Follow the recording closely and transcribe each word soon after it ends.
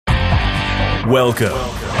Welcome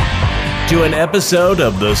to an episode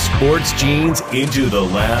of the Sports Genes Into the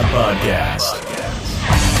Lab podcast,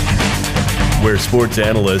 where sports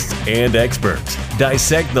analysts and experts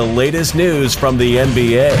dissect the latest news from the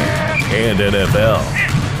NBA and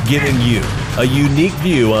NFL, giving you a unique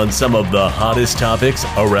view on some of the hottest topics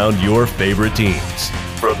around your favorite teams.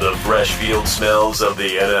 From the fresh field smells of the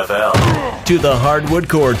NFL to the hardwood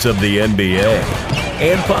courts of the NBA,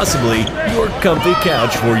 and possibly your comfy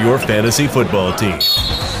couch for your fantasy football team.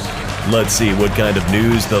 Let's see what kind of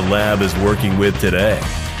news the lab is working with today.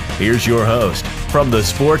 Here's your host from the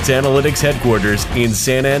Sports Analytics headquarters in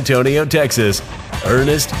San Antonio, Texas,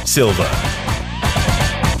 Ernest Silva.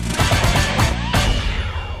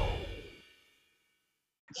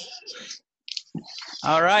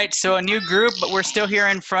 All right, so a new group, but we're still here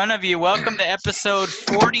in front of you. Welcome to episode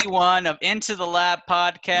 41 of Into the Lab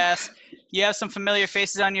podcast. You have some familiar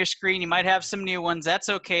faces on your screen. You might have some new ones. That's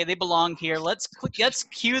okay. They belong here. Let's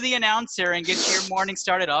cue the announcer and get your morning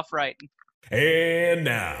started off right. And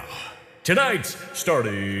now, tonight's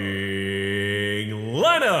starting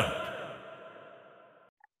lineup.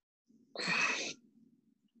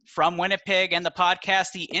 From Winnipeg and the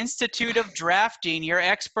podcast, The Institute of Drafting, your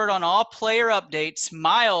expert on all player updates,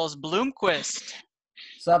 Miles Bloomquist.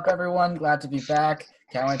 What's up, everyone? Glad to be back.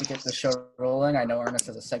 Can't wait to get the show rolling. I know Ernest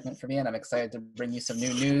has a segment for me, and I'm excited to bring you some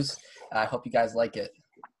new news. I hope you guys like it.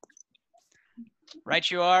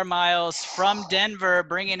 Right you are, Miles. From Denver,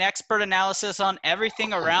 bringing expert analysis on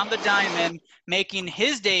everything around the diamond, making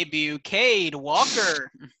his debut, Cade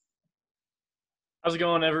Walker. How's it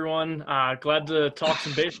going, everyone? Glad to talk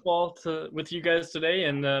some baseball with you guys today,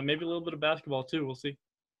 and maybe a little bit of basketball, too. We'll see.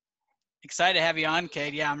 Excited to have you on,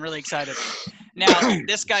 Cade. Yeah, I'm really excited. Now,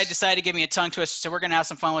 this guy decided to give me a tongue twister, so we're going to have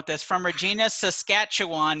some fun with this. From Regina,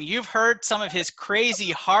 Saskatchewan, you've heard some of his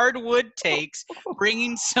crazy hardwood takes,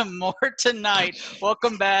 bringing some more tonight.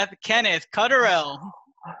 Welcome back, Kenneth Cutterell.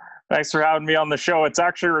 Thanks for having me on the show. It's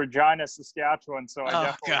actually Regina, Saskatchewan, so I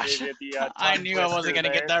definitely gave you the I knew I wasn't going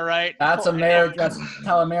to get that right. That's America. That's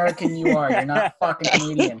how American you are. You're not fucking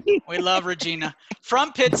Canadian. We love Regina.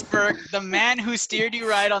 From Pittsburgh, the man who steered you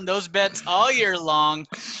right on those bets all year long,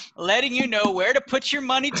 letting you know where to put your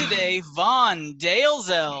money today, Vaughn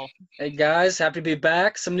Dalezell. Hey, guys. Happy to be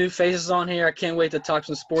back. Some new faces on here. I can't wait to talk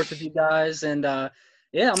some sports with you guys. And,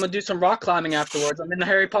 yeah, I'm going to do some rock climbing afterwards. I'm in the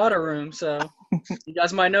Harry Potter room, so you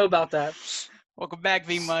guys might know about that. Welcome back,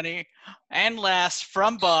 V-Money. And last,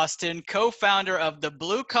 from Boston, co-founder of the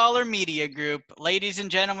Blue Collar Media Group. Ladies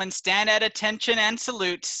and gentlemen, stand at attention and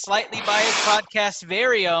salute slightly biased podcast's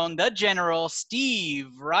very own, the General, Steve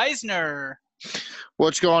Reisner.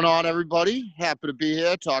 What's going on, everybody? Happy to be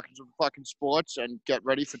here talking some fucking sports and get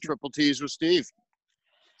ready for Triple T's with Steve.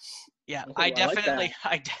 Yeah, Oh, I definitely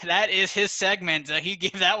that is his segment. He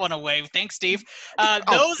gave that one away. Thanks, Steve.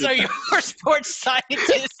 Those are your sports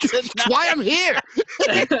scientists tonight. That's why I'm here.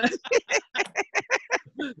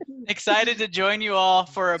 Excited to join you all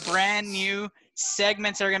for a brand new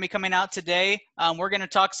segments that are going to be coming out today. We're going to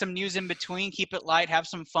talk some news in between, keep it light, have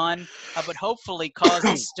some fun, but hopefully cause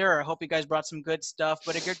a stir. I hope you guys brought some good stuff,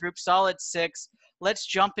 but a good group, solid 6. Let's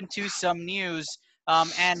jump into some news.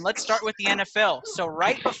 And let's start with the NFL. So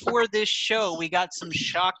right before this show, we got some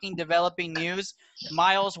shocking developing news.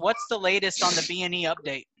 Miles, what's the latest on the B&E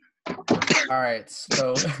update? All right,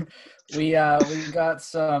 so we got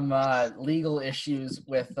some legal issues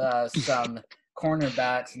with some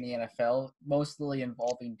cornerbacks in the NFL, mostly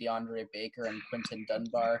involving DeAndre Baker and Quinton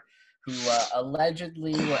Dunbar, who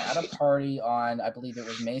allegedly were at a party on, I believe it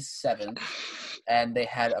was May 7th, and they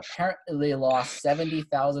had apparently lost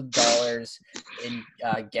 $70,000 in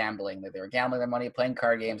gambling. They were gambling their money, playing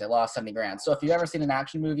card games. They lost $70,000. So if you've ever seen an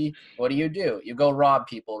action movie, what do? You go rob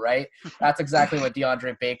people, right? That's exactly what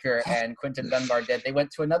DeAndre Baker and Quinton Dunbar did. They went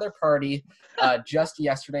to another party just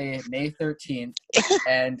yesterday, May 13th,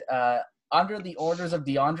 and under the orders of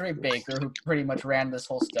DeAndre Baker, who pretty much ran this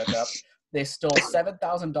whole stuck-up, they stole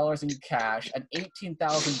 $7,000 in cash, an $18,000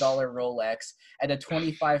 Rolex, and a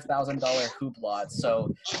 $25,000 Hublot. So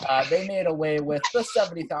they made away with the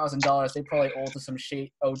 $70,000 they probably owed to some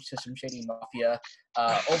shady mafia.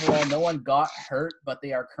 Overall, no one got hurt, but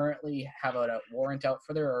they are currently have a warrant out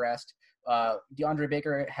for their arrest. DeAndre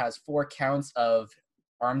Baker has 4 counts of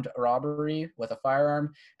armed robbery with a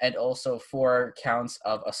firearm and also 4 counts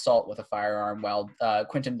of assault with a firearm, while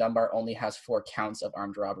Quinton Dunbar only has 4 counts of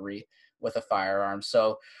armed robbery with a firearm.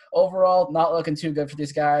 So overall, not looking too good for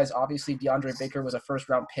these guys. Obviously, DeAndre Baker was a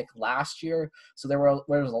first-round pick last year, so there was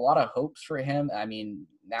a lot of hopes for him. I mean,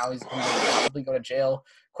 now he's going to probably go to jail.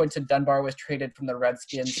 Quinton Dunbar was traded from the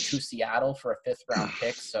Redskins to Seattle for a fifth-round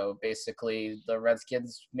pick. So basically, the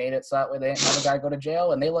Redskins made it so that way they didn't have a guy go to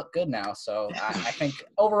jail, and they look good now. So I think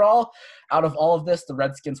overall, out of all of this, the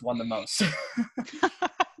Redskins won the most.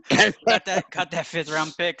 got that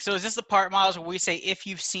fifth-round pick. So is this the part, Miles, where we say, if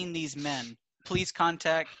you've seen these men, please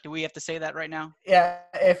contact? Do we have to say that right now? Yeah,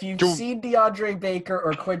 if you've seen DeAndre Baker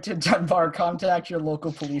or Quinton Dunbar, contact your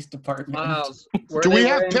local police department. Miles, do we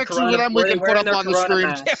have pictures of them we can put up on the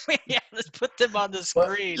screen? Yeah, let's put them on the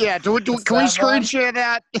screen. Yeah, can we screen share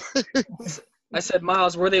that? I said,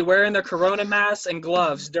 Miles, were they wearing their Corona masks and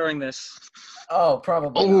gloves during this? Oh,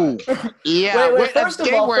 probably. Oh, yeah. Wait, first of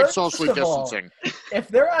all, socially distancing. If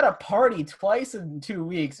they're at a party twice in 2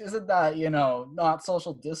 weeks, isn't that, not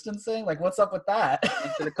social distancing? Like, what's up with that?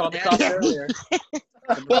 I should have called the cops earlier.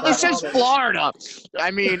 Well, this is Florida. I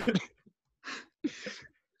mean,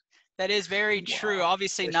 that is very true.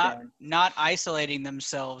 Obviously, not isolating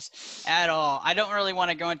themselves at all. I don't really want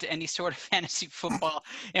to go into any sort of fantasy football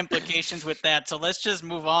implications with that. So let's just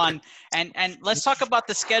move on and let's talk about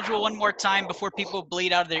the schedule one more time before people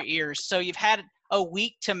bleed out of their ears. So you've had a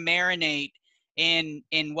week to marinate in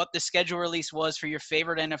what the schedule release was for your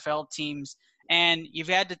favorite NFL teams. And you've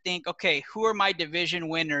had to think, okay, who are my division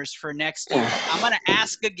winners for next year? I'm going to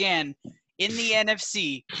ask again. In the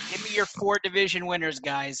NFC, give me your 4 division winners,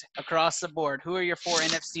 guys, across the board. Who are your 4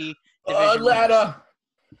 NFC division Atlanta.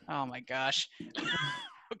 winners? Oh, my gosh.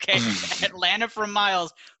 Okay, Atlanta from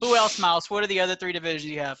Miles. Who else, Miles? What are the other 3 divisions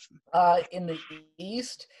you have? In the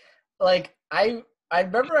East, I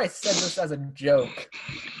remember I said this as a joke.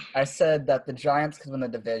 I said that the Giants could win the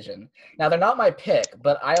division. Now, they're not my pick,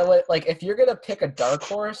 but if you're going to pick a dark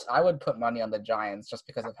horse, I would put money on the Giants just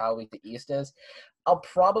because of how weak the East is. I'll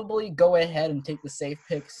probably go ahead and take the safe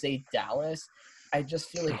pick, say Dallas. I just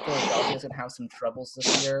feel like Philadelphia's going to have some troubles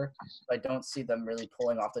this year. I don't see them really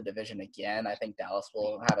pulling off the division again. I think Dallas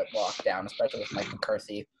will have it locked down, especially with Mike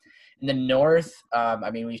McCarthy. In the North,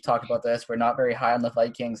 we've talked about this. We're not very high on the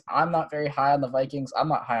Vikings. I'm not very high on the Vikings. I'm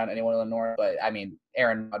not high on anyone in the North, but,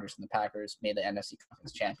 Aaron Rodgers and the Packers made the NFC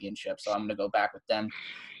Conference Championship, so I'm going to go back with them.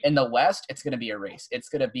 In the West, it's going to be a race. It's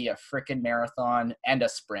going to be a freaking marathon and a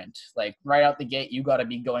sprint. Like, right out the gate, you got to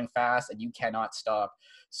be going fast, and you cannot stop.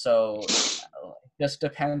 So just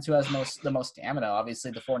depends who has the most stamina.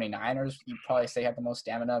 Obviously, the 49ers, you'd probably say, have the most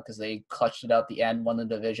stamina because they clutched it out the end, won the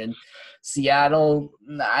division. Seattle,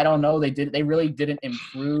 I don't know. They really didn't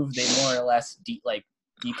improve. They more or less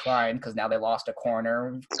declined because now they lost a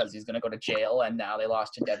corner because he's going to go to jail, and now they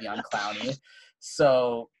lost to Devion Clowney.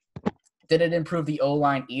 So didn't improve the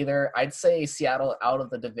O-line either. I'd say Seattle out of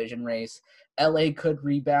the division race. LA could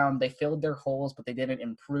rebound. They filled their holes, but they didn't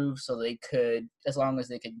improve, so they could, as long as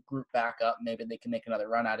they could group back up, maybe they can make another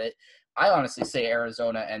run at it. I honestly say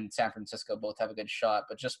Arizona and San Francisco both have a good shot,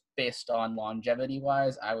 but just based on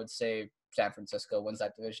longevity-wise, I would say San Francisco wins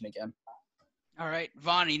that division again. All right,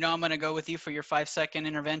 Vaughn, I'm going to go with you for your 5-second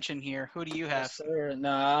intervention here. Who do you have? Yes, sir.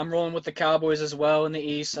 I'm rolling with the Cowboys as well in the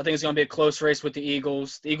East. I think it's going to be a close race with the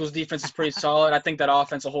Eagles. The Eagles' defense is pretty solid. I think that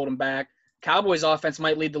offense will hold them back. Cowboys' offense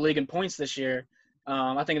might lead the league in points this year.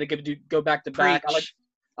 I think they could go back to back.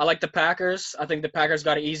 I like the Packers. I think the Packers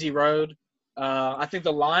got an easy road. I think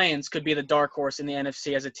the Lions could be the dark horse in the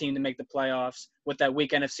NFC as a team to make the playoffs with that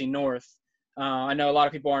weak NFC North. I know a lot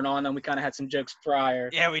of people aren't on them. We kind of had some jokes prior.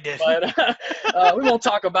 Yeah, we did. But we won't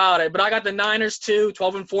talk about it. But I got the Niners too,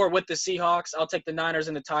 12-4 with the Seahawks. I'll take the Niners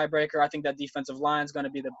in the tiebreaker. I think that defensive line is going to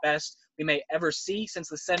be the best we may ever see since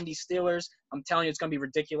the 70s Steelers. I'm telling you, it's going to be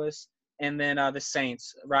ridiculous. And then the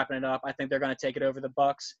Saints, wrapping it up. I think they're going to take it over the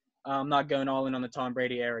Bucs. I'm not going all in on the Tom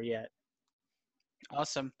Brady era yet.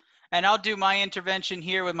 Awesome. And I'll do my intervention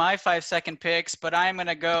here with my 5-second picks, but I'm going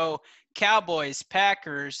to go Cowboys,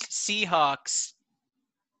 Packers, Seahawks.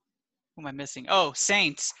 Who am I missing? Oh,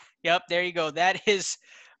 Saints. Yep, there you go. That is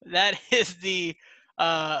the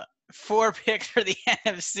 4 picks for the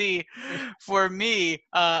NFC for me.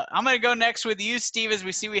 I'm going to go next with you, Steve, as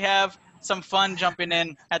we have some fun jumping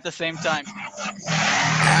in at the same time. All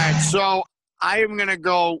right, so I am going to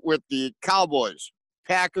go with the Cowboys,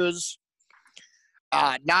 Packers,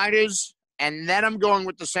 Niners, and then I'm going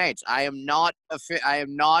with the Saints. I am not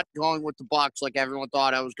going with the Bucs like everyone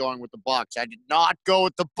thought I was going with the Bucs. I did not go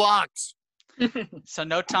with the Bucs. So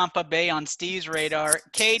no Tampa Bay on Steve's radar.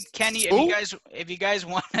 Cade, Kenny, if you guys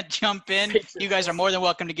want to jump in, you guys are more than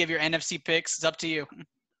welcome to give your NFC picks. It's up to you.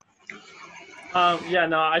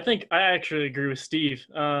 I think I actually agree with Steve.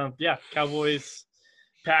 Cowboys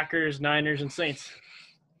Packers, Niners, and Saints.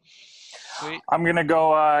 Sweet. I'm going to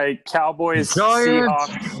go Cowboys,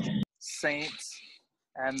 Seahawks, Saints,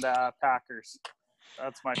 and Packers.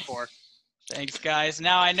 That's my 4. Thanks, guys.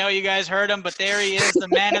 Now, I know you guys heard him, but there he is, the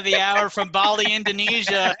man of the hour from Bali,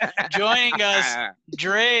 Indonesia, joining us,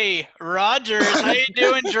 Dre Rogers. How you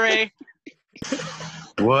doing, Dre?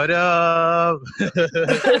 What up?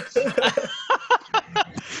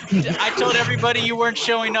 I told everybody you weren't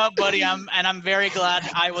showing up, buddy, and I'm very glad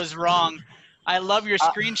I was wrong. I love your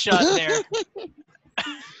screenshot there.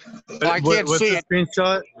 I can't What's see the it.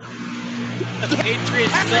 screenshot? The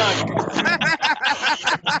Patriots suck.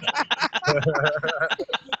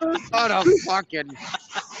 What a fucking.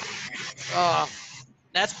 Oh.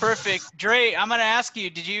 That's perfect. Dre, I'm gonna ask you,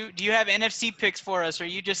 do you have NFC picks for us, or are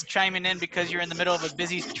you just chiming in because you're in the middle of a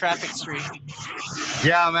busy traffic street?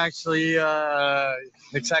 Yeah, I'm actually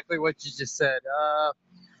exactly what you just said.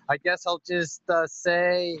 I guess I'll just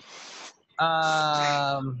say,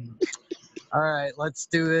 all right, let's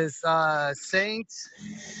do this. Saints.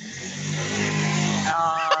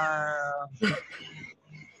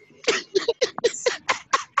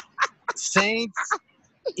 Saints,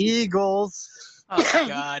 Eagles. Oh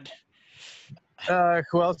God.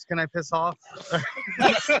 Who else can I piss off?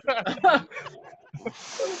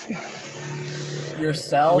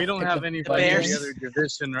 Yourself. We don't have anybody in Bears. the other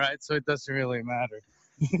division, right? So it doesn't really matter.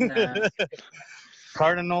 Nah,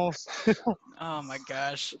 Cardinals. Oh my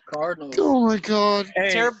gosh. Cardinals. Oh my God.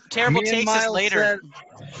 Hey, Terrible me and takes us later.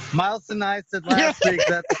 Miles and I said last week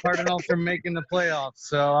that the Cardinals are making the playoffs,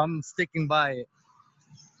 so I'm sticking by it.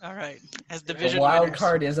 All right. As The division wild winners,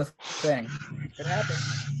 card is a thing. It happened.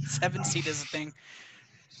 7 seed is a thing.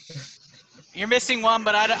 You're missing one,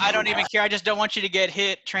 but I don't even care. I just don't want you to get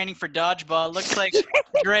hit training for dodgeball. Looks like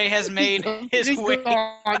Dre has made his way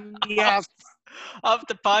Yes. off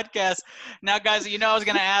the podcast. Now, guys, I was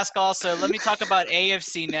going to ask also, let me talk about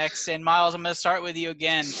AFC next. And Miles, I'm going to start with you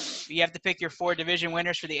again. You have to pick your 4 division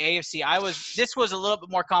winners for the AFC. This was a little bit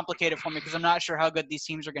more complicated for me because I'm not sure how good these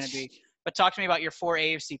teams are going to be. But talk to me about your 4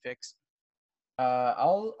 AFC picks.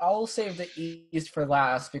 I'll save the East for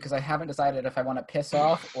last because I haven't decided if I want to piss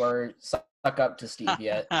off or suck up to Steve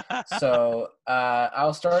yet. So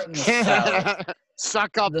I'll start in the South.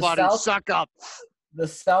 Suck up, The buddy. South- Suck up. The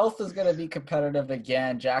South is going to be competitive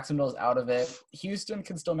again. Jacksonville's out of it. Houston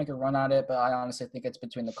can still make a run at it, but I honestly think it's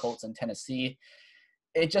between the Colts and Tennessee.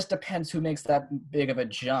 It just depends who makes that big of a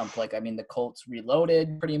jump. The Colts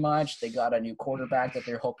reloaded pretty much. They got a new quarterback that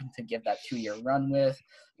they're hoping to give that 2-year run with.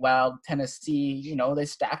 While Tennessee, they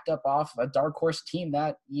stacked up off a dark horse team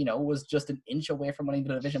that, was just an inch away from winning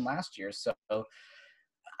the division last year. So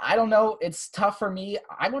I don't know. It's tough for me.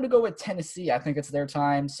 I'm going to go with Tennessee. I think it's their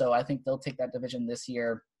time. So I think they'll take that division this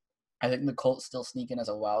year. I think the Colts still sneak in as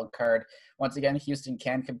a wild card. Once again, Houston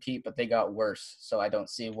can compete, but they got worse. So I don't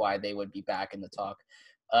see why they would be back in the talk.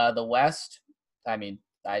 The West, I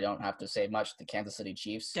don't have to say much. The Kansas City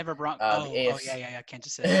Chiefs. Denver Broncos. Yeah.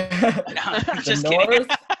 Kansas City. No, I'm just the kidding.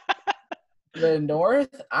 The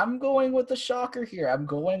North, I'm going with the shocker here. I'm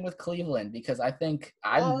going with Cleveland because I think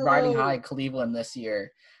I'm riding high Cleveland this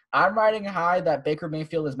year. I'm riding high that Baker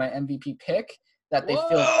Mayfield is my MVP pick, that they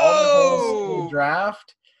filled all their holes in the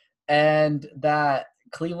draft, and that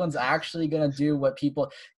Cleveland's actually going to do what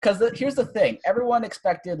people – because here's the thing. Everyone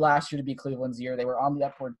expected last year to be Cleveland's year. They were on the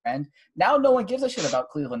upward trend. Now no one gives a shit about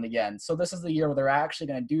Cleveland again. So this is the year where they're actually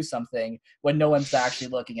going to do something when no one's actually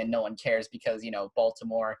looking and no one cares because,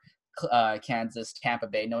 Baltimore, Kansas, Tampa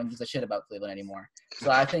Bay, no one gives a shit about Cleveland anymore. So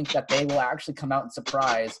I think that they will actually come out and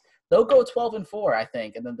surprise. They'll go 12-4, I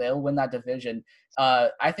think, and then they'll win that division.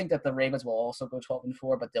 I think that the Ravens will also go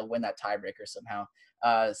 12-4, but they'll win that tiebreaker somehow.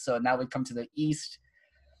 So now we come to the East.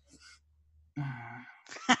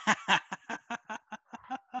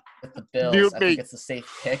 With the Bills, I think it's a safe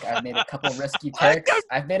pick. I've made a couple risky picks.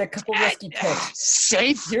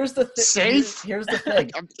 Safe? Here's the thing. Safe? Here's the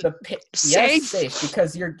thing. Safe? Yes, safe,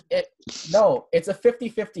 because it's a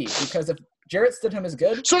 50-50, because if Jarrett Stidham is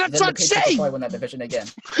good, so that's then not the Patriots will safe. probably win that division again.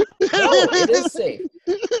 No, it is safe.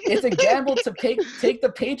 It's a gamble to take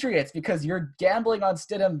the Patriots because you're gambling on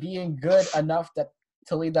Stidham being good enough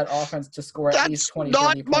to lead that offense to score at least 20 That's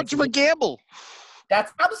 30 not much points of a gamble.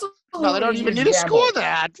 That's absolutely No, they don't even need a to gamble. score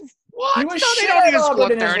that. What? He No, was they shit don't need at to score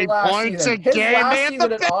Auburn in his 30 last points season. a His game. last They have season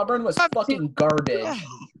to at Auburn was fucking garbage.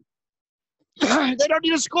 They don't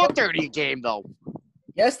need to score 30 a game, though.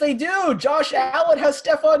 Yes, they do. Josh Allen has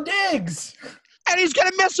Stephon Diggs. And he's going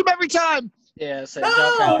to miss him every time. Yeah, so No,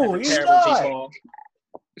 Josh Allen he's is a terrible not. deep ball.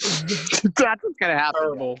 That's what's going to happen.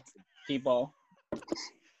 Terrible deep ball.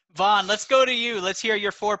 Vaughn, let's go to you. Let's hear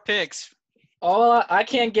your 4 picks. I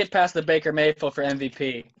can't get past the Baker Mayfield for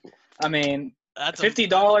MVP. I mean, That's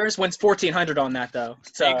 $50 wins $1,400 on that though.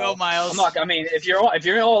 So There you go, Miles. if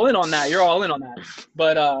you're all in on that, you're all in on that.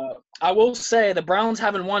 But I will say the Browns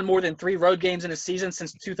haven't won more than 3 road games in a season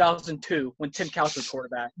since 2002 when Tim Couch was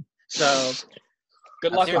quarterback. So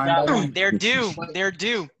good luck That's with fine that by one. me. They're due. They're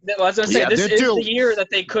due. Well, I was gonna say Yeah, this they're is due. the year that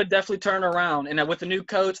they could definitely turn around, and with the new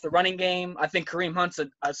coach, the running game, I think Kareem Hunt's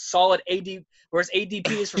a solid AD. Whereas ADP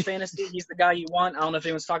is for fantasy, he's the guy you want. I don't know if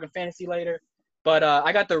anyone's talking fantasy later, but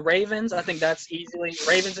I got the Ravens. I think that's easily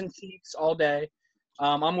Ravens and Chiefs all day.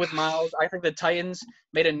 I'm with Miles. I think the Titans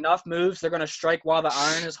made enough moves. They're gonna strike while the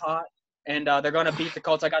iron is hot, and they're gonna beat the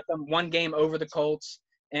Colts. I got them 1 game over the Colts.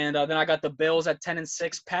 And then I got the Bills at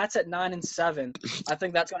 10-6, Pats at 9-7. I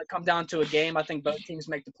think that's going to come down to a game. I think both teams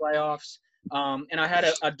make the playoffs. And I had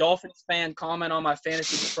a Dolphins fan comment on my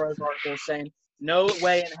Fantasy Pros article saying, "No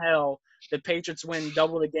way in hell the Patriots win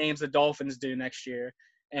double the games the Dolphins do next year."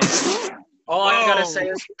 And all I gotta say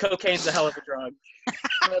is cocaine's a hell of a drug.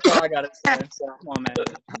 That's all I gotta say. So come on,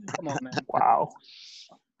 man. Wow.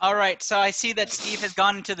 All right, so I see that Steve has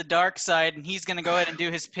gone into the dark side, and he's going to go ahead and do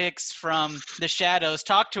his picks from the shadows.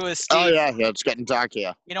 Talk to us, Steve. Oh yeah, it's getting dark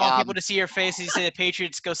here. You don't want people to see your face as you say the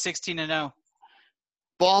Patriots go 16-0.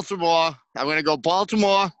 Baltimore. I'm gonna go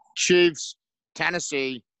Baltimore, Chiefs,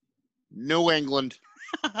 Tennessee, New England,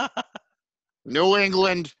 New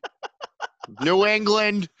England, New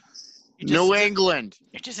England, New England.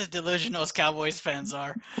 You're just as delusional as Cowboys fans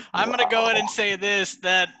are. I'm going to go ahead and say this,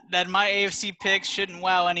 that my AFC picks shouldn't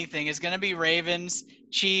wow anything. It's going to be Ravens,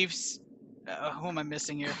 Chiefs. Who am I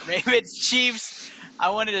missing here? Ravens, Chiefs.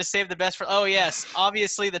 I wanted to save the best for – oh, yes,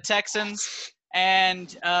 obviously the Texans.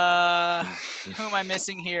 And who am I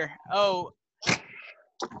missing here? Oh,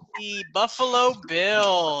 the Buffalo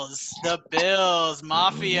Bills. The Bills,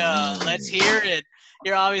 Mafia. Let's hear it.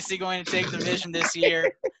 You're obviously going to take the division this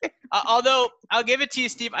year. Although I'll give it to you,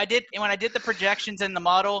 Steve. When I did the projections in the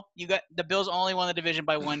model, you got the Bills only won the division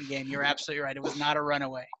by 1 game. You're absolutely right. It was not a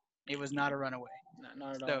runaway. It was not a runaway.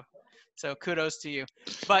 Not at all. So kudos to you.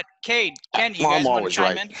 But Cade, Ken, you guys want to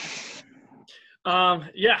chime in?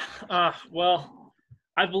 Well,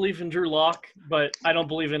 I believe in Drew Lock, but I don't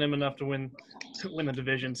believe in him enough to win the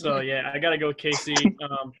division. So yeah, I got to go with KC.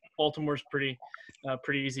 Baltimore's pretty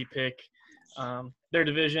easy pick. Their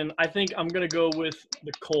division, I think I'm gonna go with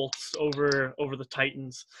the Colts over the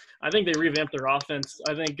Titans. I think they revamped their offense.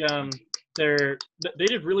 I think they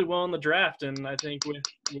did really well in the draft, and I think with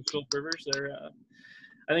Philip Rivers,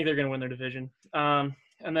 I think they're gonna win their division. And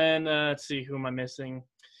then let's see, who am I missing?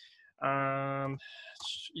 I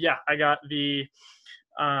got the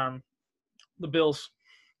Bills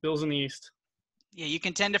in the East. Yeah, you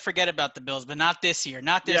can tend to forget about the Bills, but not this year.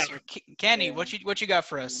 Not this year. Kenny, what you got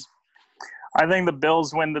for us? I think the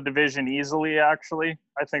Bills win the division easily, actually.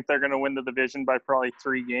 I think they're going to win the division by probably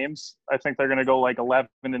 3 games. I think they're going to go like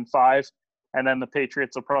 11-5, and then the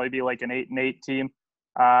Patriots will probably be like an 8-8 team.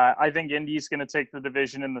 I think Indy's going to take the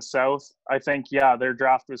division in the South. I think, their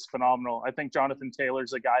draft was phenomenal. I think Jonathan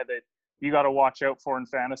Taylor's a guy that you got to watch out for in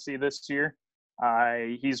fantasy this year.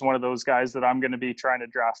 He's one of those guys that I'm going to be trying to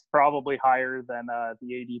draft probably higher than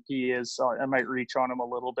the ADP is, so I might reach on him a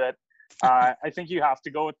little bit. I think you have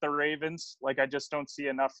to go with the Ravens. Like, I just don't see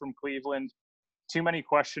enough from Cleveland. Too many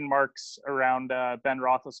question marks around Ben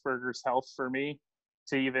Roethlisberger's health for me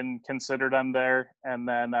to even consider them there. And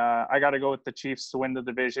then I got to go with the Chiefs to win the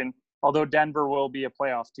division, although Denver will be a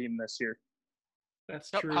playoff team this year.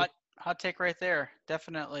 That's true. Hot take right there.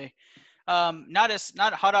 Definitely. Not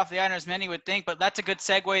hot off the iron as many would think, but that's a good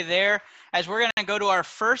segue there, as we're going to go to our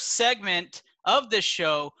first segment of the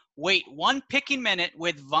show, Wait 1 Picking Minute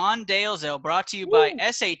with Von Dalesell, brought to you by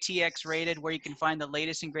SATX Rated, where you can find the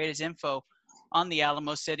latest and greatest info on the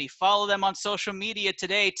Alamo City. Follow them on social media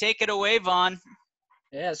today. Take it away, Von.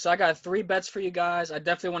 Yeah, so I got 3 bets for you guys. I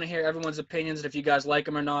definitely want to hear everyone's opinions and if you guys like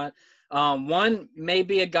them or not. One may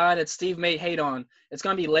be a guy that Steve may hate on. It's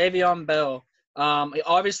going to be Le'Veon Bell.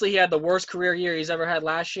 Obviously, he had the worst career year he's ever had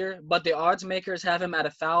last year, but the odds makers have him at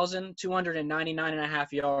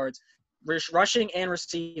 1,299.5 yards, rushing and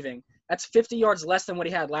receiving. That's 50 yards less than what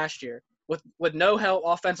he had last year. With no help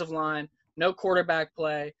offensive line, no quarterback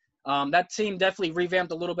play. That team definitely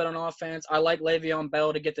revamped a little bit on offense. I like Le'Veon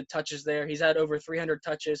Bell to get the touches there. He's had over 300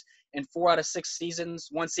 touches in 4 out of 6 seasons.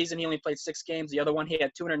 One season he only played 6 games. The other one he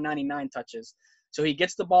had 299 touches. So he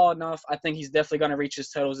gets the ball enough. I think he's definitely going to reach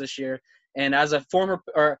his totals this year. And as a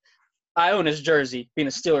I own his jersey, being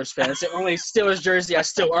a Steelers fan. It's the only Steelers jersey I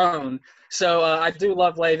still own. So I do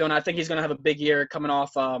love Le'Veon. I think he's going to have a big year coming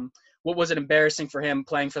off what was it embarrassing for him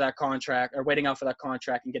playing for that contract or waiting out for that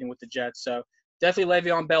contract and getting with the Jets. So definitely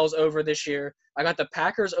Le'Veon Bell's over this year. I got the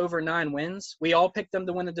Packers over 9 wins. We all picked them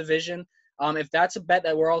to win the division. If that's a bet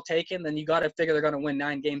that we're all taking, then you got to figure they're going to win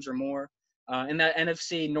 9 games or more. In that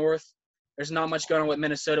NFC North, there's not much going on with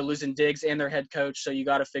Minnesota losing Diggs and their head coach, so you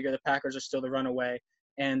got to figure the Packers are still the runaway,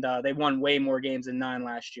 and they won way more games than 9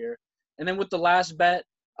 last year. And then with the last bet,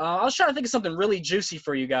 I was trying to think of something really juicy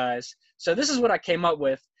for you guys. So this is what I came up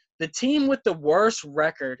with. The team with the worst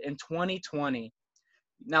record in 2020.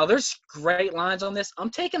 Now, there's great lines on this.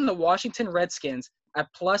 I'm taking the Washington Redskins at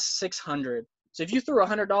plus 600. So if you threw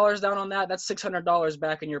 $100 down on that, that's $600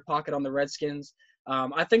 back in your pocket on the Redskins.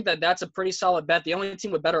 I think that's a pretty solid bet. The only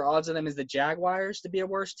team with better odds than them is the Jaguars to be a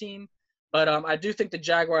worse team. But I do think the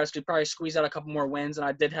Jaguars could probably squeeze out a couple more wins, and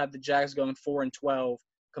I did have the Jags going 4-12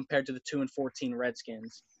 compared to the 2-14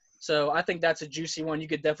 Redskins. So I think that's a juicy one. You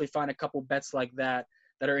could definitely find a couple bets like that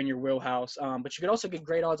are in your wheelhouse. But you could also get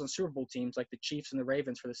great odds on Super Bowl teams like the Chiefs and the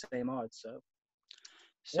Ravens for the same odds.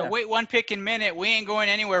 So wait one pick in minute. We ain't going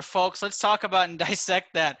anywhere, folks. Let's talk about and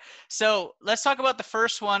dissect that. So let's talk about the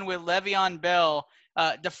first one with Le'Veon Bell.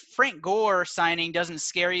 The Frank Gore signing doesn't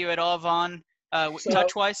scare you at all, Vaughn,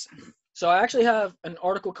 touch-wise? So I actually have an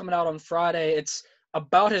article coming out on Friday. It's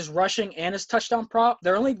about his rushing and his touchdown prop.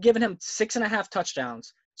 They're only giving him 6.5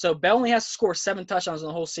 touchdowns. So Bell only has to score 7 touchdowns in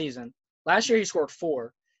the whole season. Last year he scored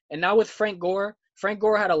 4. And now with Frank Gore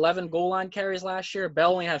had 11 goal line carries last year.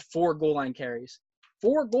 Bell only had 4 goal line carries.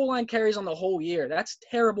 4 goal line carries on the whole year. That's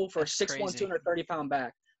terrible for a 6'1", 230-pound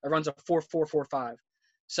back that runs a 4.445.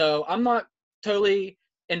 So I'm not totally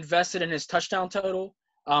invested in his touchdown total.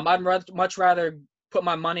 I'd much rather put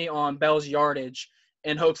my money on Bell's yardage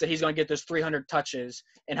in hopes that he's going to get those 300 touches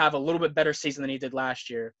and have a little bit better season than he did last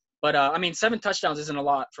year. But, 7 touchdowns isn't a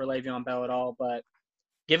lot for Le'Veon Bell at all. But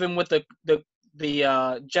given what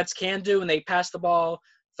the Jets can do, and they pass the ball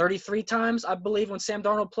 33 times, I believe, when Sam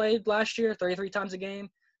Darnold played last year, 33 times a game.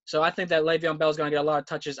 So I think that Le'Veon Bell is going to get a lot of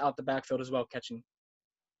touches out the backfield as well, catching.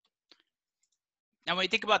 Now, when you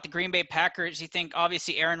think about the Green Bay Packers, you think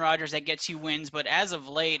obviously Aaron Rodgers, that gets you wins, but as of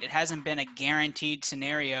late, it hasn't been a guaranteed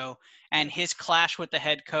scenario, and his clash with the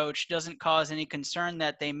head coach doesn't cause any concern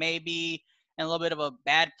that they may be in a little bit of a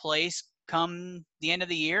bad place come the end of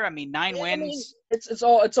the year. 9 wins. It's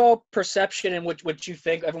all perception and what you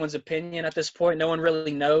think, everyone's opinion at this point. No one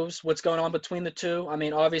really knows what's going on between the two.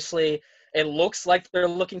 Obviously, it looks like they're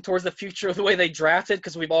looking towards the future of the way they drafted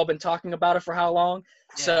because we've all been talking about it for how long.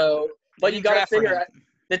 Yeah. So, but you got to figure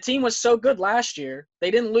the team was so good last year.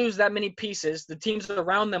 They didn't lose that many pieces. The teams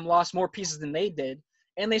around them lost more pieces than they did,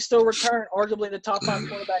 and they still returned arguably the top 5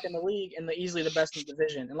 quarterback in the league and easily the best in the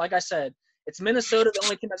division. And like I said, it's Minnesota, the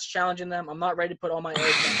only team that's challenging them. I'm not ready to put all my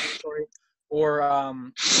eggs in Detroit or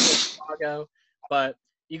Chicago, but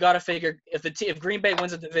you got to figure if Green Bay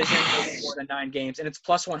wins a division, they'll win more than 9 games, and it's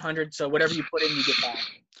plus 100. So whatever you put in, you get back.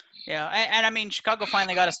 Yeah, and Chicago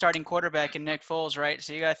finally got a starting quarterback in Nick Foles, right?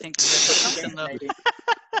 So you got to think there's something though.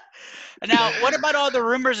 Now, what about all the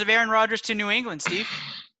rumors of Aaron Rodgers to New England, Steve?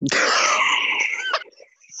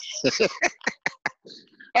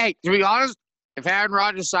 Hey, to be honest, if Aaron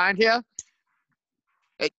Rodgers signed here,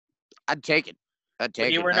 I'd take it. I'd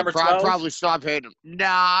probably stop hating him. Nah,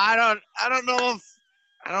 I don't know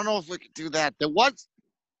if we could do that.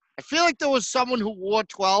 I feel like there was someone who wore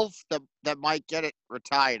 12 that might get it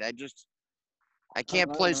retired. I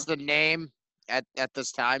can't place the name at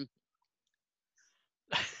this time.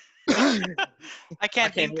 I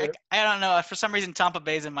can't think. I don't know. For some reason, Tampa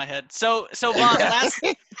Bay's in my head. So Vaughn,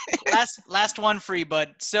 last one for you, bud.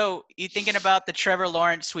 So you thinking about the Trevor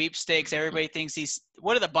Lawrence sweepstakes? Everybody thinks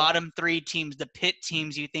what are the bottom 3 teams, the pit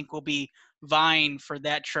teams you think will be vying for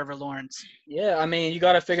that Trevor Lawrence? Yeah, you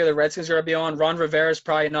got to figure the Redskins are going to be on. Ron Rivera's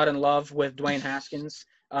probably not in love with Dwayne Haskins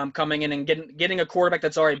coming in and getting a quarterback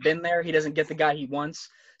that's already been there. He doesn't get the guy he wants.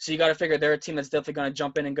 So you got to figure they're a team that's definitely going to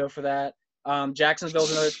jump in and go for that.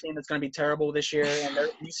 Jacksonville's another team that's going to be terrible this year, and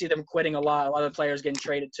you see them quitting a lot of the players getting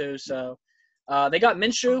traded too. So they got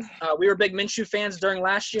Minshew. We were big Minshew fans during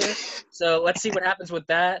last year, so let's see what happens with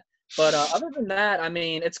that. But other than that,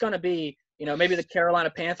 it's going to be, maybe the Carolina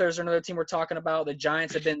Panthers are another team we're talking about. The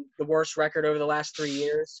Giants have been the worst record over the last 3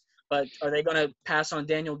 years, but are they going to pass on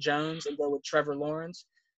Daniel Jones and go with Trevor Lawrence?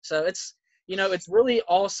 So it's really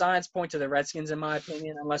all signs point to the Redskins, in my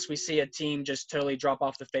opinion, unless we see a team just totally drop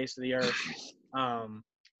off the face of the earth.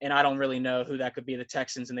 And I don't really know who that could be. The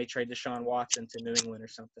Texans, and they trade Deshaun Watson to New England or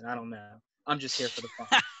something. I don't know. I'm just here for the fun.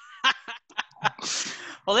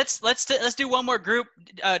 Well, let's do one more group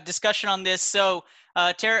discussion on this. So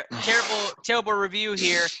terrible review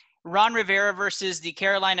here. Ron Rivera versus the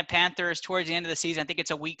Carolina Panthers towards the end of the season. I think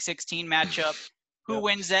it's a Week 16 matchup. Who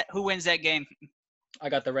wins that game? I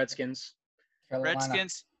got the Redskins.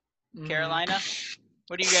 Redskins, Carolina.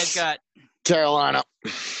 What do you guys got? Carolina.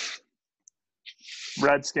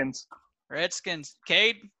 Redskins.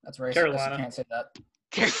 Cade? That's racist. Carolina. You can't say that.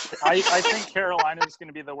 I think Carolina is going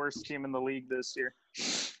to be the worst team in the league this year.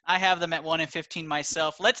 I have them at 1-15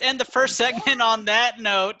 myself. Let's end the first segment on that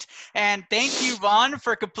note. And thank you, Vaughn,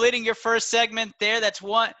 for completing your first segment there. That's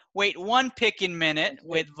one pick-in minute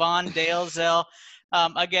with Vaughn Dalzell.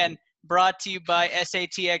 Again, brought to you by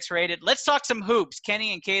SATX Rated. Let's talk some hoops.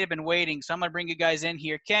 Kenny and Kate have been waiting, so I'm going to bring you guys in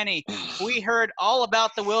here. Kenny, we heard all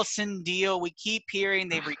about the Wilson deal. We keep hearing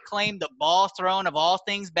they've reclaimed the ball throne of all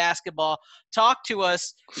things basketball. Talk to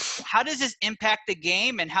us. How does this impact the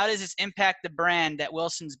game, and how does this impact the brand that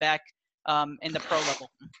Wilson's back in the pro level?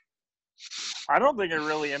 I don't think it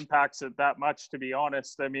really impacts it that much, to be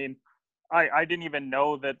honest. I mean, I didn't even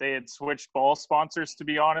know that they had switched ball sponsors, to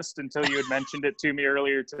be honest, until you had mentioned it to me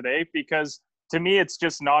earlier today, because to me, it's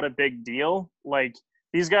just not a big deal. Like,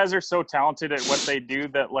 these guys are so talented at what they do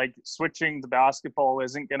that, like, switching the basketball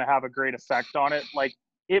isn't going to have a great effect on it. Like,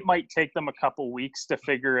 it might take them a couple weeks to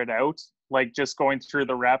figure it out, like just going through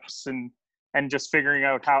the reps and just figuring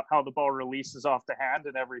out how the ball releases off the hand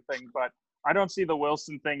and everything. But I don't see the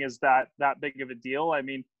Wilson thing as that big of a deal. I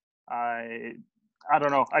mean, I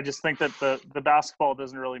don't know. I just think that the basketball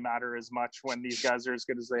doesn't really matter as much when these guys are as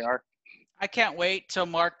good as they are. I can't wait till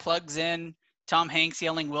Mark plugs in Tom Hanks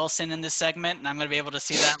yelling Wilson in this segment, and I'm going to be able to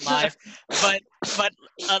see that live. But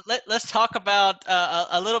let's talk about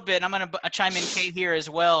a little bit. I'm going to chime in, Kate, here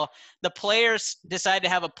as well. The players decide to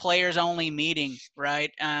have a players-only meeting,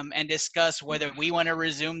 right, and discuss whether we want to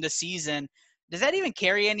resume the season. Does that even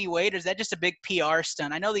carry any weight, or is that just a big PR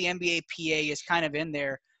stunt? I know the NBA PA is kind of in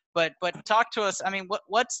there. But talk to us. I mean,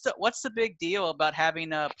 what's the big deal about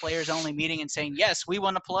having a players-only meeting and saying, yes, we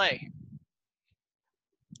want to play?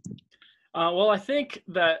 Well, I think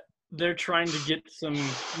that they're trying to get some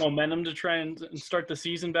momentum to try and start the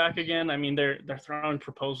season back again. I mean, they're throwing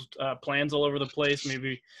proposed plans all over the place,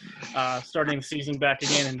 maybe starting the season back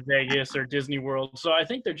again in Vegas or Disney World. So I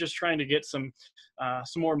think they're just trying to get some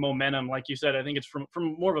more momentum. Like you said, I think it's from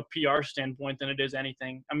more of a PR standpoint than it is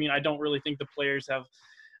anything. I mean, I don't really think the players have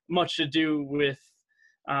much to do with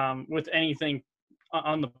anything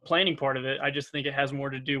on the planning part of it. I just think it has more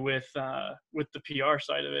to do with the PR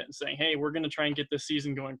side of it and saying, hey, we're going to try and get this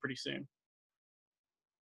season going pretty soon.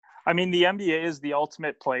 I mean, the NBA is the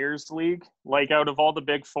ultimate players league. Like, out of all the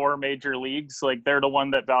big four major leagues, like, they're the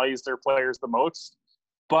one that values their players the most.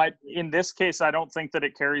 But in this case, I don't think that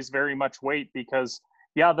it carries very much weight because,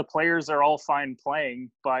 yeah, the players are all fine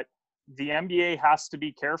playing, but the NBA has to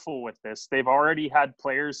be careful with this. They've already had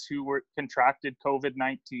players who were contracted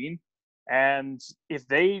COVID-19. And if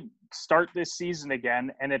they start this season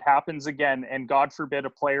again and it happens again, and God forbid a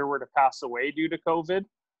player were to pass away due to COVID,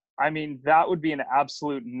 I mean, that would be an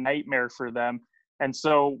absolute nightmare for them. And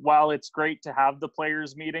so while it's great to have the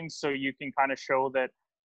players meetings so you can kind of show that,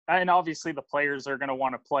 and obviously the players are going to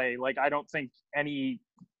want to play. Like, I don't think any,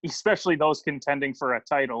 especially those contending for a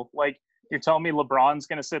title, like, you're telling me LeBron's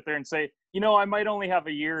going to sit there and say, I might only have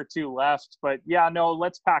a year or two left, but yeah, no,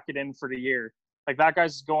 let's pack it in for the year. Like, that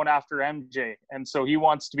guy's going after MJ, and so he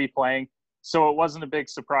wants to be playing. So it wasn't a big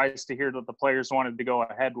surprise to hear that the players wanted to go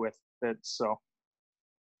ahead with it. So,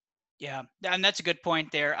 yeah, and that's a good point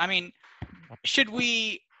there. I mean, should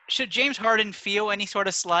James Harden feel any sort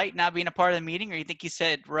of slight not being a part of the meeting, or you think he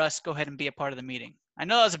said, Russ, go ahead and be a part of the meeting? I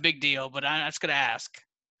know that was a big deal, but I'm just going to ask.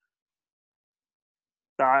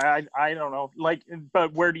 I don't know. Like,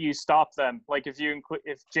 but where do you stop then? Like, if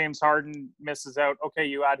James Harden misses out, okay,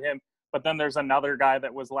 you add him, but then there's another guy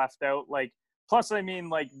that was left out. Like, plus, I mean,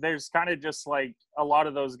 like, there's kind of just like a lot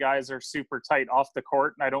of those guys are super tight off the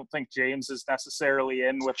court, and I don't think James is necessarily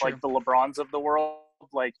in with like the LeBrons of the world.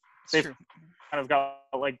 Like, they've kind of got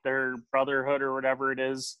like their brotherhood or whatever it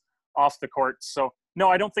is off the court. So no,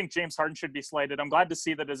 I don't think James Harden should be slighted. I'm glad to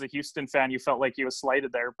see that as a Houston fan, you felt like he was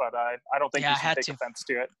slighted there, but I don't think you should take offense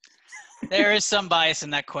to it. There is some bias in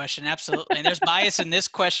that question, absolutely. And there's bias in this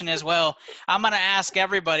question as well. I'm going to ask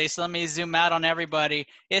everybody, so let me zoom out on everybody.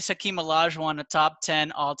 Is Hakeem Olajuwon a top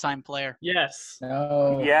 10 all-time player? Yes.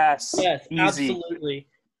 No. Yes. Yes, Easy.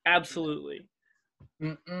 Absolutely.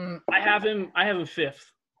 I have him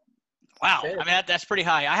fifth. Wow. I mean, that's pretty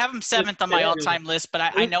high. I have him seventh on my all-time list, but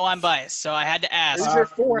I know I'm biased, so I had to ask. Who's your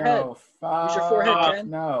forehead? Who's your forehead,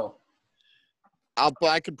 Ken? No.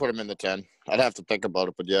 I could put him in the 10. I'd have to think about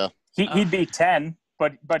it, but yeah. He'd be 10,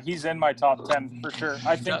 but he's in my top 10 for sure.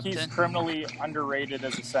 I think Top he's 10. Criminally underrated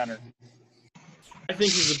as a center. I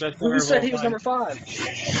think he's the best player. Who said he was number 5?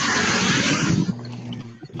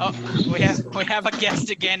 Oh, we have a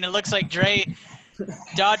guest again. It looks like Dre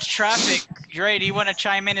dodged traffic. Dre, do you want to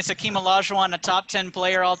chime in? Is Hakeem Olajuwon a top 10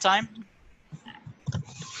 player all time?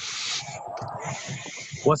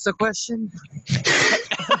 What's the question?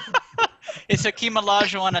 Is Hakeem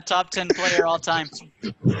Olajuwon a top 10 player all time?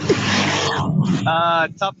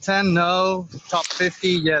 Top 10, no. Top 50,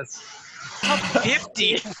 yes. Top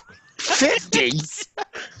 50? 50?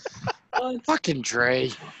 Fucking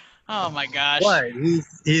Dre. Oh my gosh. What?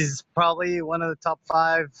 He's probably one of the top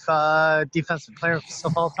 5 defensive players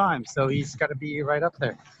of all time, so he's got to be right up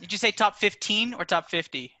there. Did you say top 15 or top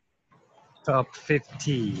 50? Top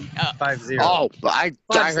 50. 50. Oh, I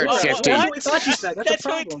heard 50. What? I thought you said. That's a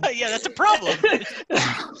problem. Yeah, that's a problem.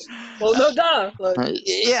 Well, no, duh.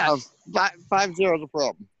 Yeah, 50 is a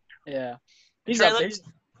problem. Yeah. He's Dre, up there.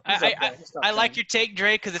 I like your take,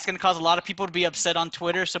 Dre, because it's going to cause a lot of people to be upset on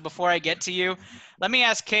Twitter. So before I get to you, let me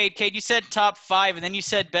ask Cade. Cade, you said top 5, and then you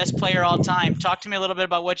said best player all time. Talk to me a little bit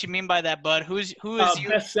about what you mean by that, bud. Who is you?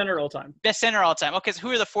 Best center all time. Best center all time. Okay, so who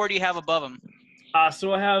are the 4 do you have above him?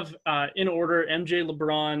 So I have in order MJ,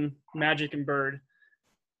 LeBron, Magic, and Bird.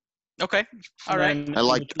 Okay, all right. I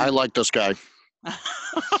like this guy.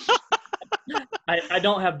 I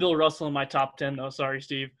don't have Bill Russell in my top 10 though. Sorry,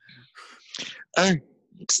 Steve.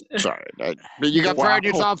 Sorry, but you got Bird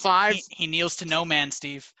in your top 5. He kneels to no man,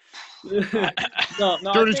 Steve. No,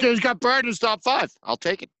 Dude, he's got Bird in his top 5. I'll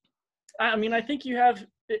take it. I mean, I think you have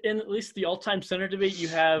in at least the all-time center debate. You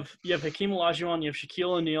have Hakeem Olajuwon, you have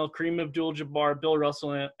Shaquille O'Neal, Kareem Abdul-Jabbar, Bill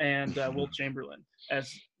Russell, and Wilt Chamberlain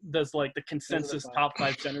as like the consensus top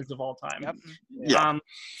 5 centers of all time. Yep. Yeah.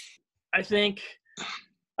 I think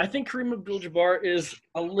Kareem Abdul-Jabbar is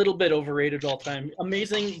a little bit overrated all time.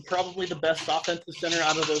 Amazing, probably the best offensive center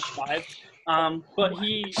out of those 5. But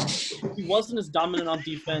he wasn't as dominant on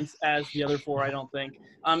defense as the other 4, I don't think.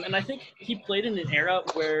 And I think he played in an era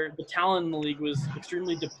where the talent in the league was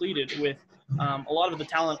extremely depleted with a lot of the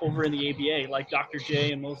talent over in the ABA, like Dr.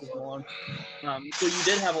 J and Moses Malone. So you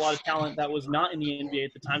did have a lot of talent that was not in the NBA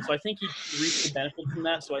at the time. So I think he reaped the benefit from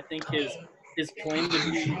that. So I think his claim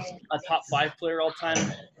to be a top 5 player all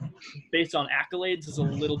time based on accolades is a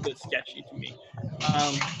little bit sketchy to me.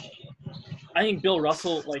 I think Bill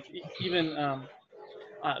Russell, like even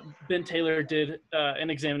Ben Taylor did an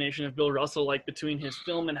examination of Bill Russell, like between his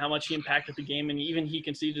film and how much he impacted the game. And even he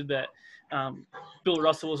conceded that Bill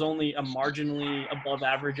Russell was only a marginally above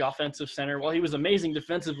average offensive center. While he was amazing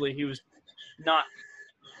defensively, he was not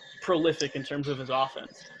prolific in terms of his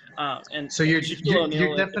offense. And so you're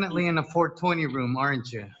definitely in a 420 room,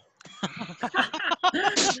 aren't you?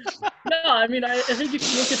 No, I mean, I think if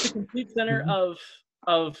you look at the complete center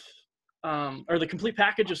or the complete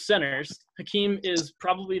package of centers, Hakeem is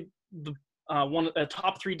probably a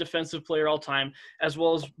top 3 defensive player all time, as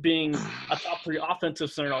well as being a top 3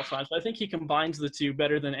 offensive center all time. So I think he combines the two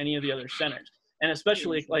better than any of the other centers. And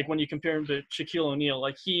especially like when you compare him to Shaquille O'Neal,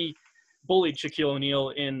 like he bullied Shaquille O'Neal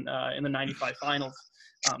in the '95 finals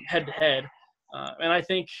head to head. And I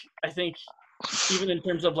think even in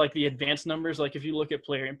terms of like the advanced numbers, like if you look at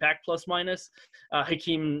player impact plus minus,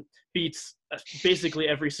 Hakeem beats basically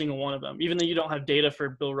every single one of them, even though you don't have data for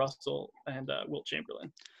Bill Russell and Wilt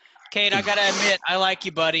Chamberlain. Kate, I gotta admit, I like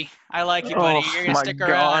you, buddy. You're gonna stick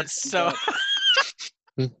around. So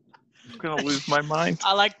I'm gonna lose my mind.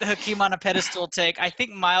 I like the Hakeem on a pedestal take. I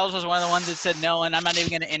think Miles was one of the ones that said no, and I'm not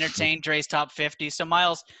even gonna entertain Dre's top 50. So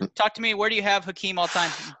Miles, talk to me. Where do you have Hakeem all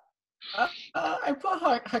time? I put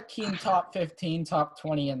Hakeem top 15, top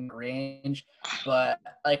 20 in the range, but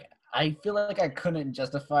like I feel like I couldn't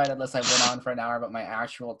justify it unless I went on for an hour about my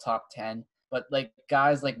actual top 10. But like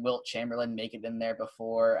guys like Wilt Chamberlain make it in there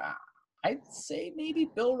before. I'd say maybe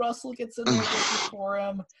Bill Russell gets in there before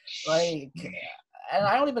him. Like, and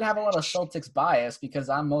I don't even have a lot of Celtics bias because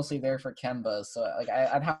I'm mostly there for Kemba. So like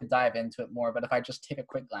I'd have to dive into it more. But if I just take a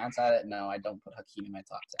quick glance at it, no, I don't put Hakeem in my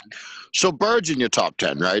top 10. So Bird's in your top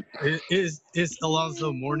 10, right? Is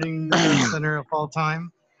Alonzo Mourning the center of all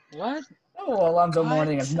time? What? No, Alonzo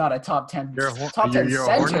Mourning is not a top 10. Top 10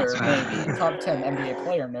 center, maybe. Top 10 NBA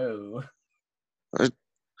player, no.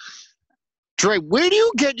 Dre, where do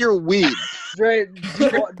you get your weed? Dre,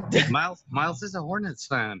 Miles is a Hornets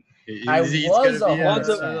fan. I was a Hornets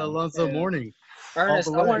fan. Alonzo Mourning. Ernest,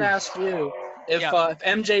 I want to ask you, if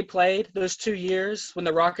MJ played those 2 years when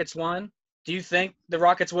the Rockets won, do you think the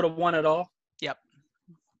Rockets would have won it all? Yep.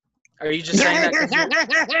 Are you just saying that because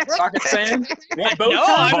you're a Rockets fan? No,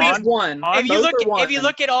 I mean, won. If you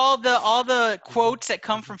look at all the quotes that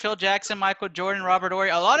come from Phil Jackson, Michael Jordan, Robert Horry,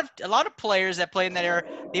 a lot of players that played in that era,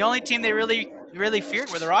 the only team they really feared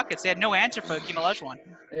were the Rockets. They had no answer for Hakeem Olajuwon.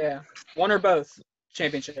 Yeah, one or both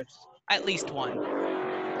championships. At least one.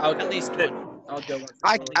 At least one. I'll go.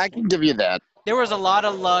 I can give you that. There was a lot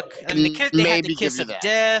of luck. I mean, they had the kiss of that.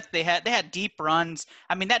 death. They had deep runs.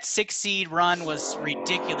 I mean, that 6-seed run was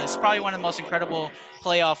ridiculous. Probably one of the most incredible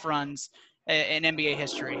playoff runs in NBA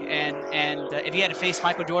history. And if you had to face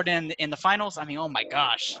Michael Jordan in the finals, I mean, oh my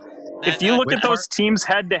gosh. If you look at those teams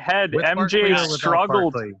head to head, MJ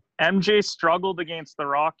struggled against the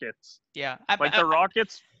Rockets. Yeah. The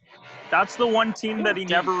Rockets, that's the one team that he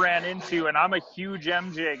never ran into, and I'm a huge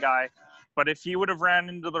MJ guy. But if he would have ran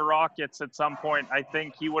into the Rockets at some point, I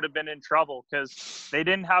think he would have been in trouble because they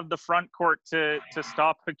didn't have the front court to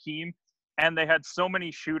stop Hakeem, and they had so many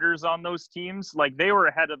shooters on those teams. Like, they were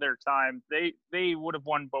ahead of their time. They would have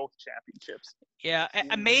won both championships. Yeah,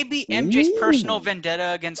 and maybe MJ's personal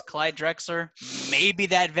vendetta against Clyde Drexler, maybe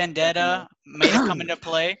that vendetta may have come into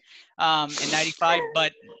play in 95,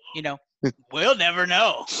 but, we'll never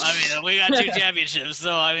know. I mean, we got 2 championships,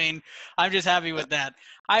 so, I mean, I'm just happy with that.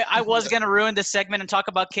 I was going to ruin this segment and talk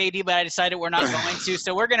about KD, but I decided we're not going to.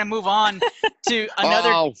 So we're going to move on to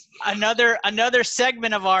another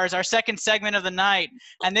segment of ours, our second segment of the night.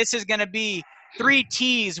 And this is going to be 3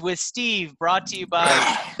 T's with Steve, brought to you by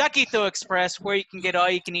Taquito Express, where you can get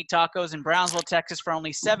all-you-can-eat tacos in Brownsville, Texas for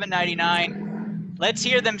only $7.99. Let's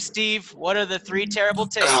hear them, Steve. What are the 3 terrible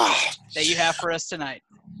takes that you have for us tonight?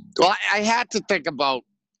 Well, I had to think about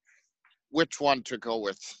which one to go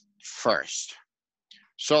with first.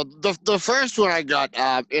 So the first one I got,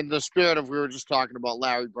 in the spirit of we were just talking about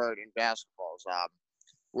Larry Bird in basketballs,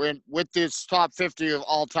 with this top 50 of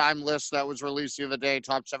all-time list that was released the other day,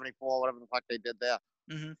 top 74, whatever the fuck they did there.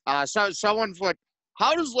 Mm-hmm. So someone put,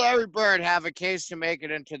 how does Larry Bird have a case to make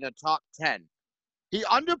it into the top 10? He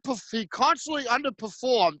constantly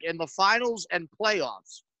underperformed in the finals and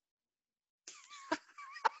playoffs.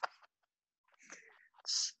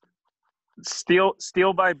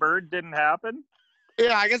 Steal by Bird didn't happen?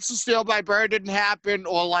 Yeah, I guess the steal by Bird didn't happen,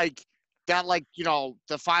 or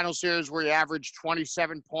the final series where he averaged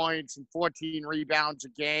 27 points and 14 rebounds a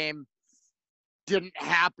game didn't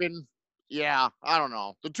happen. Yeah, I don't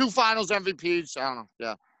know. The 2 finals MVPs, I don't know.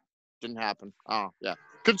 Yeah, didn't happen. I don't know. Yeah,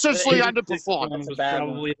 consistently underperformed. Was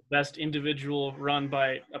probably the best individual run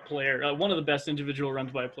by a player. One of the best individual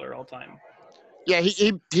runs by a player all time. Yeah,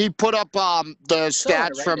 he put up the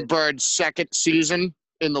stats from Bird's second season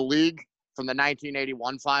in the league. From the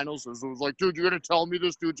 1981 finals. It was like, dude, you're going to tell me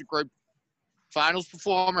this dude's a great finals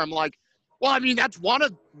performer? I'm like, well, I mean, that's one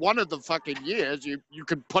of the fucking years. You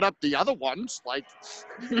could put up the other ones. Like,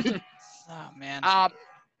 oh, man.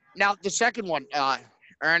 Now, the second one,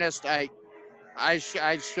 Ernest, I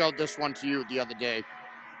showed this one to you the other day.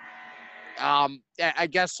 I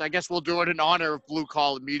guess we'll do it in honor of Blue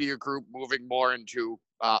Collar Media Group moving more into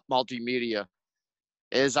multimedia.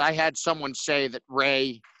 I had someone say that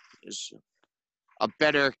Ray is a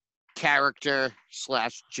better character /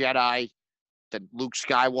 Jedi than Luke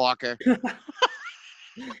Skywalker.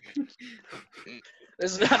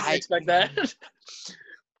 I expect that.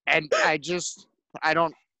 And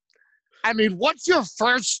I mean, what's your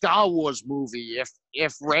first Star Wars movie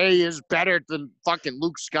if Rey is better than fucking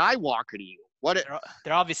Luke Skywalker to you?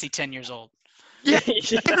 They're obviously 10 years old. Yeah.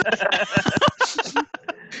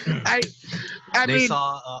 I they mean,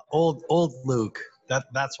 saw old Luke.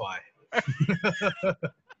 That's why.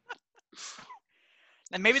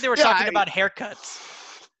 And maybe they were talking about haircuts.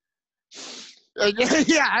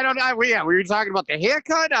 Yeah, I don't know. Yeah, we were talking about the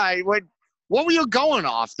haircut. What were you going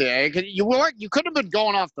off there? You couldn't have been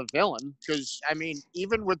going off the villain because I mean,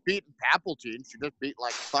 even with beating Palpatine, she just beat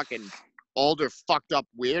like fucking older, fucked up,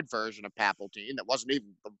 weird version of Palpatine that wasn't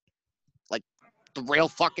even the real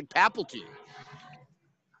fucking Palpatine.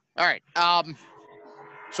 All right.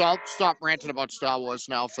 So I'll stop ranting about Star Wars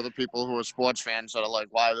now for the people who are sports fans that are like,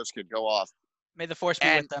 why this could go off. May the Force be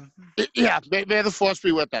with them. Yeah, may the Force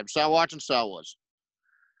be with them. Start watching Star Wars.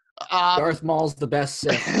 Darth Maul's the best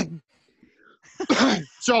Sith.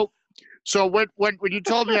 So when you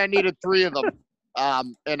told me I needed 3 of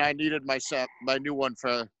them, and I needed my new one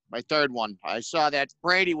for my third one, I saw that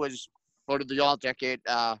Brady was voted the all-decade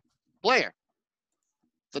player.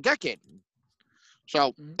 The decade.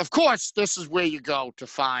 So, of course, this is where you go to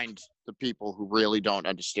find the people who really don't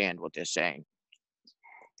understand what they're saying.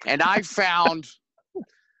 And I found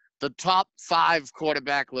the top 5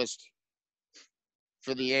 quarterback list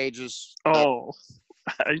for the ages. Oh,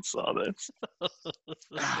 I saw this.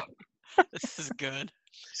 This is good.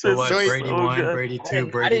 So what, Brady 1, good. Brady 2,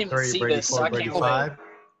 Brady 3, Brady 4, Brady 5?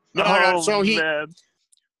 No, so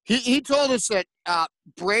he told us that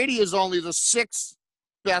Brady is only the 6th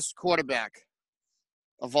best quarterback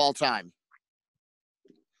of all time.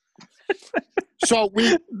 So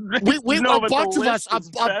we no, a bunch of us.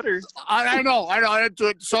 Better. I know.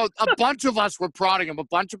 So a bunch of us were prodding him. A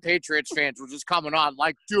bunch of Patriots fans were just coming on,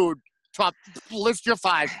 like, dude, list your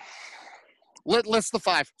 5. List the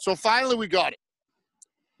 5. So finally we got it.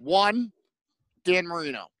 1, Dan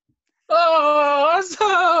Marino. Oh,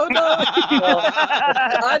 no.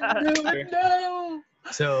 I knew it. No.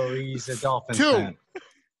 So he's a Dolphins 2, fan.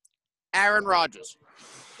 Aaron Rodgers.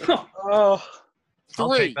 Oh. I'll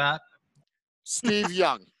 3, take that. Steve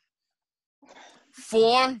Young.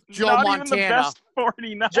 4, Joe Not Montana. even the best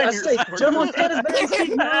 49ers. Joe Montana's better than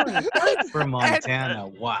Steve Young. For Montana,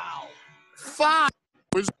 wow. 5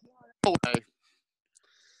 was away.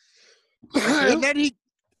 And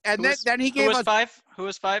then he gave who was us 5? Who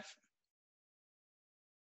was 5?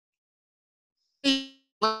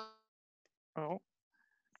 Oh.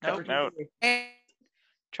 Nope. No.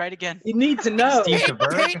 Try it again. You need to know.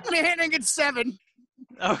 Peyton Manning at 7.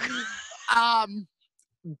 Okay.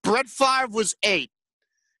 Brett Favre was 8,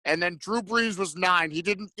 and then Drew Brees was 9. He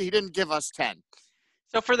didn't give us 10.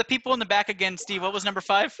 So for the people in the back again, Steve, what was number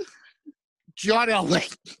 5? John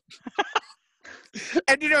Elway.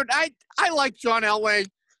 And I like John Elway.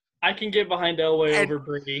 I can get behind Elway over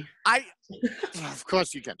Brady. Of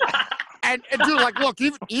course you can. And dude, like, look,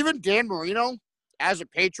 even Dan Marino, as a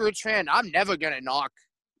Patriots fan, I'm never gonna knock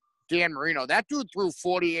Dan Marino. That dude threw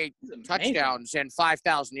 48 touchdowns and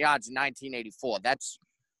 5,000 yards in 1984. That's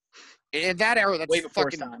in that era. That's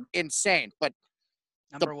fucking insane. But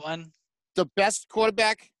number 1, the best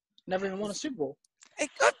quarterback, never even won a Super Bowl.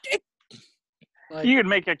 You could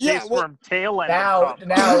make a case for him tail end. Now,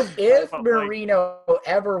 if Marino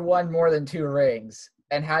ever won more than 2 rings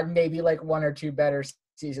and had maybe like 1 or 2 better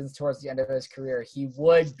seasons towards the end of his career, he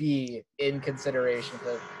would be in consideration for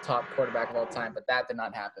the top quarterback of all time. But that did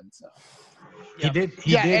not happen. So he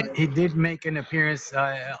did make an appearance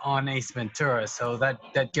on Ace Ventura, so that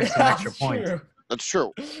gives him extra points. That's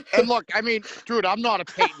true. And look, I mean, dude, I'm not a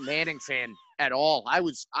Peyton Manning fan at all. I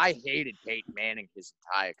hated Peyton Manning his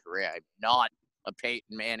entire career. I'm not a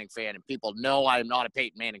Peyton Manning fan, and people know I'm not a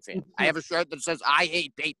Peyton Manning fan. I have a shirt that says I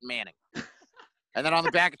hate Peyton Manning. And then on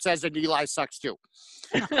the back it says that Eli sucks too.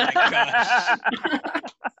 Oh my gosh.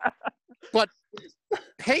 But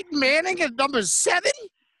Peyton Manning at number 7?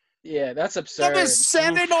 Yeah, that's absurd. Number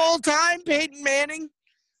 7 all time, Peyton Manning?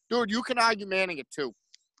 Dude, you can argue Manning at 2.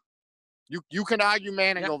 You can argue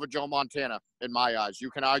Manning over Joe Montana in my eyes. You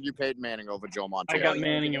can argue Peyton Manning over Joe Montana. I got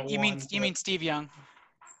Manning at 1. You mean Steve Young?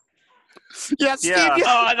 Yeah, Steve Young.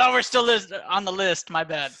 Oh, I thought we're still on the list. My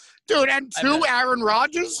bad. Dude, and 2, Aaron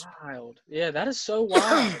Rodgers? Wild. Yeah, that is so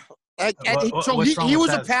wild. He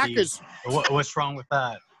was a Packers. What's wrong with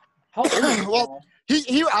that? Well,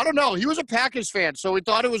 he I don't know. He was a Packers fan, so we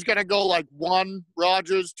thought it was gonna go like 1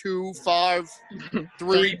 Rodgers, 2 Favre,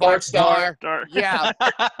 3 Bart Starr. Yeah,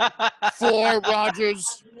 4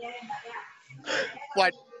 Rodgers.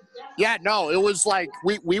 But yeah, no, it was like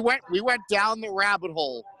we went down the rabbit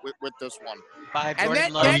hole with this one. 5 And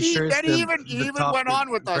then he even went on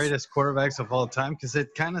with us. Greatest quarterbacks of all time, because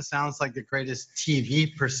it kind of sounds like the greatest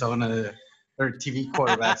TV persona or TV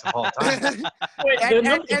quarterbacks of all time. Wait,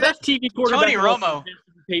 the best TV quarterback. Tony Romo.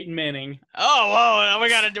 Peyton Manning. Oh, whoa! We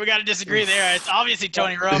gotta disagree there. It's obviously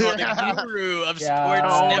Tony Romo, the guru of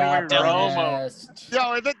sports network television.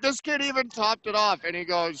 Yo, this kid even topped it off, and he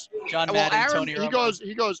goes, John Madden, Tony Romo.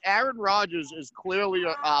 He goes, Aaron Rodgers is clearly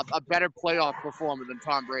a better playoff performer than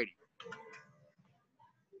Tom Brady.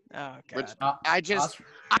 Oh God! Which I just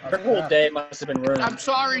the whole day must have been ruined. I'm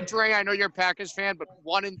sorry, Dre. I know you're a Packers fan, but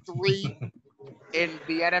 1-3 in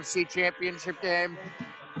the NFC Championship game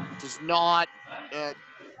does not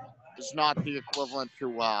the equivalent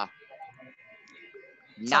to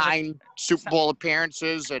 9 Super Bowl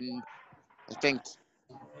appearances, and I think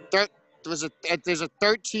there's a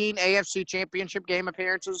 13 AFC Championship game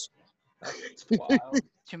appearances.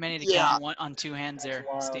 Too many to count on 2 hands there,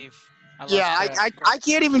 Steve. I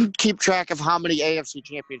can't even keep track of how many AFC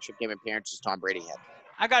Championship game appearances Tom Brady had.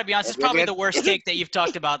 I gotta be honest, it's probably the worst take that you've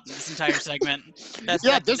talked about this entire segment. That's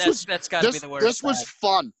gotta be the worst. This was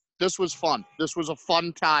fun. This was fun. This was a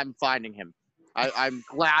fun time finding him. I'm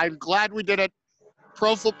glad we did it.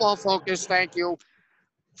 Pro Football Focus, thank you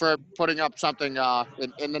for putting up something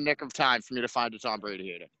in the nick of time for me to find a Tom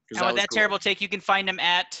Brady hater. And with that terrible take, you can find him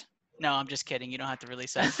at. No, I'm just kidding. You don't have to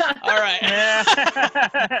release that. All right.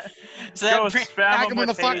 So that him in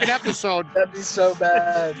the fucking episode. That'd be so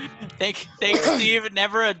bad. Thanks, Steve.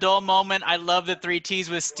 Never a dull moment. I love the 3 T's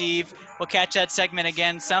with Steve. We'll catch that segment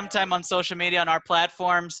again sometime on social media on our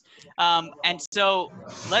platforms. And so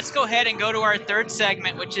let's go ahead and go to our third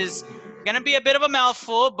segment, which is Going to be a bit of a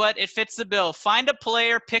mouthful, but it fits the bill. Find a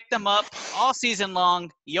player, pick them up all season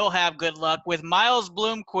long. You'll have good luck. With Miles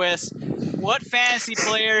Bloomquist, what fantasy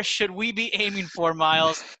player should we be aiming for,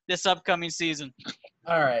 Miles, this upcoming season?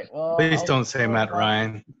 All right. Well, Please don't say Matt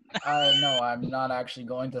Ryan. No, I'm not actually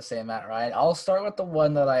going to say Matt Ryan. I'll start with the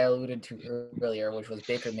one that I alluded to earlier, which was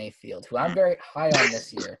Baker Mayfield, who I'm very high on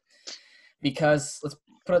this year. Because, let's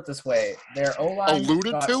put it this way, their O-line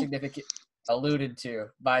alluded to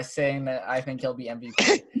by saying that I think he'll be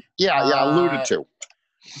MVP. Alluded to.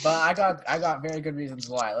 But I got very good reasons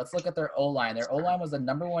why. Let's look at their O-line. Their O-line was the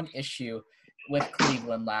number one issue with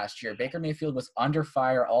Cleveland last year. Baker Mayfield was under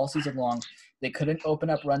fire all season long. They couldn't open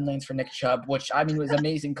up run lanes for Nick Chubb, which, I mean, was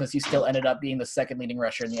amazing because he still ended up being the second leading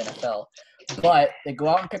rusher in the NFL. But they go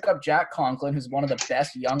out and pick up Jack Conklin, who's one of the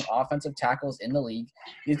best young offensive tackles in the league.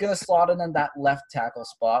 He's going to slot in that left tackle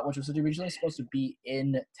spot, which was originally supposed to be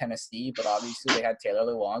in Tennessee, but obviously they had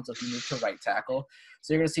Taylor Lewan, so he moved to right tackle.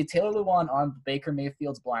 So you're going to see Taylor Lewan on Baker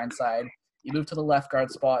Mayfield's blind side. You move to the left guard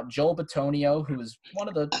spot. Joel Bitonio, who is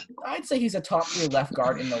I'd say he's a top 3 left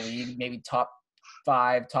guard in the league, maybe top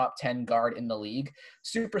 5, top 10 guard in the league.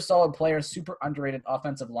 Super solid player, super underrated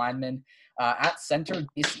offensive lineman. At center,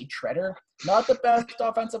 J.C. Treader, not the best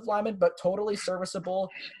offensive lineman, but totally serviceable.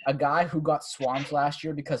 A guy who got swamped last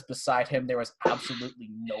year because beside him there was absolutely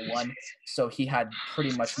no one. So he had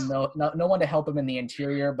pretty much no one to help him in the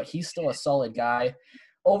interior, but he's still a solid guy.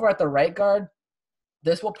 Over at the right guard,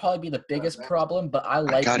 this will probably be the biggest problem, but I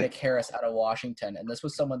like Nick Harris out of Washington, and this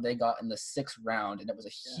was someone they got in the 6th round, and it was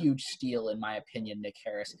a huge steal, in my opinion, Nick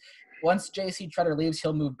Harris. Once J.C. Treader leaves,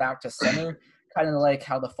 he'll move back to center, kind of like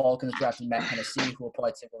how the Falcons drafted Matt Hennessy, who will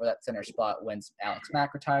probably take over that center spot when Alex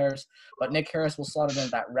Mack retires. But Nick Harris will slot in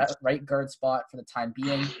that right guard spot for the time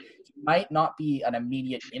being. He might not be an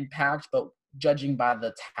immediate impact, but judging by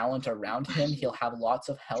the talent around him, he'll have lots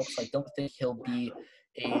of help. So I don't think he'll be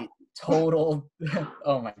a total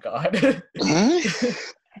oh my god. Baker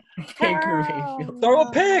Mayfield. Throw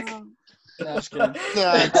a pick. That's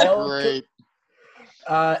great.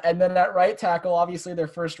 And then at right tackle, obviously their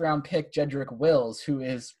first round pick, Jedrick Wills, who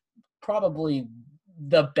is probably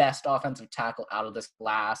the best offensive tackle out of this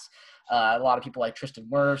class. A lot of people like Tristan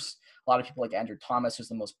Wirfs, a lot of people like Andrew Thomas, who's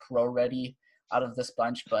the most pro ready out of this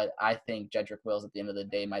bunch, but I think Jedrick Wills at the end of the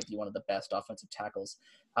day might be one of the best offensive tackles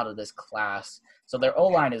out of this class. So their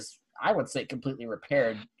O-line is, I would say, completely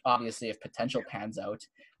repaired, obviously, if potential pans out.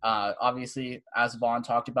 Obviously, as Vaughn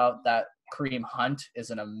talked about, that Kareem Hunt is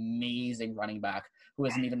an amazing running back who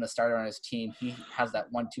isn't even the starter on his team. He has that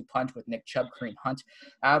 1-2 punch with Nick Chubb, Kareem Hunt.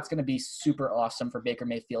 That's going to be super awesome for Baker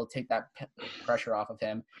Mayfield, take that pressure off of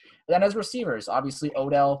him. And then as receivers, obviously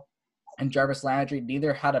Odell and Jarvis Landry,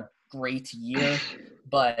 neither had a great year,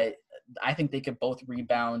 but I think they could both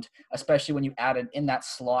rebound, especially when you add in that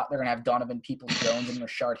slot. They're going to have Donovan Peoples-Jones and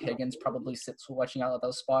Rashard Higgins probably watching out at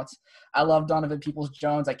those spots. I love Donovan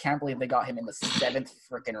Peoples-Jones. I can't believe they got him in the 7th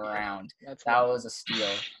freaking round. That was a steal.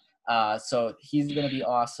 So he's going to be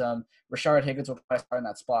awesome. Rashard Higgins will probably start in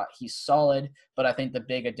that spot. He's solid, but I think the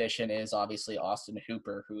big addition is obviously Austin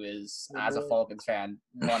Hooper, who is, as a Falcons fan,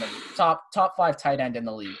 one of the top 5 tight end in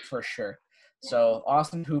the league for sure. So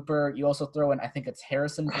Austin Hooper, you also throw in, I think it's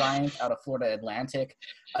Harrison Bryant out of Florida Atlantic,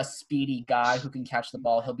 a speedy guy who can catch the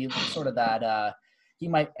ball. He'll be sort of that he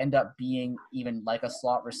might end up being even like a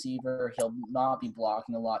slot receiver. He'll not be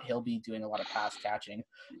blocking a lot. He'll be doing a lot of pass catching.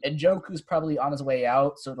 And Njoku's probably on his way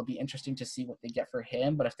out, so it'll be interesting to see what they get for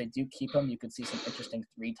him. But if they do keep him, you could see some interesting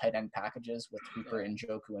 3 tight end packages with Hooper and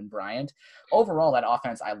Njoku and Bryant. Overall, that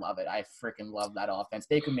offense, I love it. I freaking love that offense.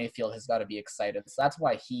 Baker Mayfield has got to be excited. So that's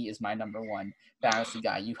why he is my number 1 fantasy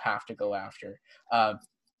guy you have to go after. Stop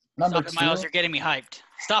it, Miles. You're getting me hyped.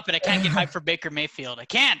 Stop it. I can't get hyped for Baker Mayfield. I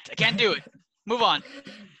can't do it. Move on.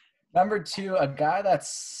 Number 2, a guy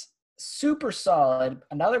that's super solid,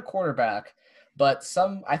 another quarterback, but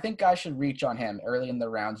I think guys should reach on him early in the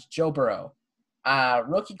rounds. Joe Burrow.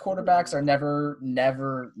 Rookie quarterbacks are never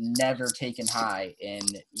taken high in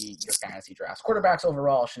your fantasy drafts. Quarterbacks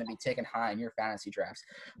overall shouldn't be taken high in your fantasy drafts,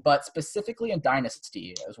 but specifically in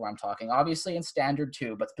Dynasty is what I'm talking. Obviously in Standard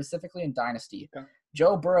too, but specifically in Dynasty. Okay.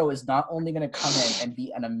 Joe Burrow is not only going to come in and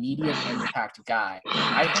be an immediate impact guy.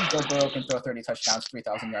 I think Joe Burrow can throw 30 touchdowns,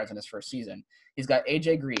 3,000 yards in his first season. He's got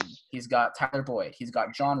A.J. Green. He's got Tyler Boyd. He's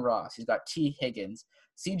got John Ross. He's got T. Higgins.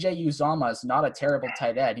 C.J. Uzomah is not a terrible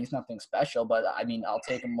tight end. He's nothing special, but, I mean, I'll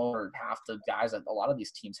take him over half the guys that a lot of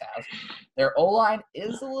these teams have. Their O-line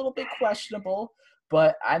is a little bit questionable.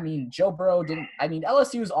 But, I mean, Joe Burrow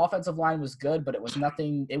LSU's offensive line was good, but I don't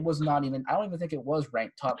even think it was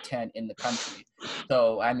ranked top 10 in the country.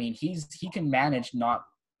 So, I mean, he can manage not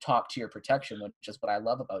top tier protection, which is what I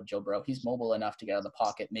love about Joe Burrow. He's mobile enough to get out of the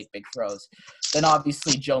pocket, make big throws. Then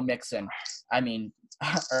obviously Joe Mixon. I mean,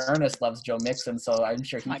 Ernest loves Joe Mixon, so I'm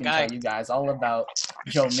sure he can tell you guys all about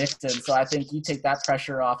Joe Mixon. So I think you take that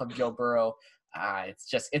pressure off of Joe Burrow.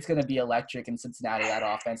 It's going to be electric in Cincinnati, that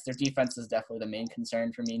offense. Their defense is definitely the main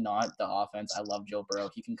concern for me, not the offense. I love Joe Burrow.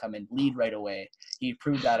 He can come in, lead right away. He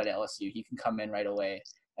proved that at LSU. He can come in right away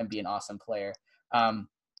and be an awesome player.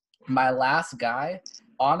 My last guy,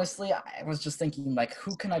 honestly, I was just thinking, like,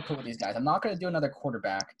 who can I put with these guys? I'm not going to do another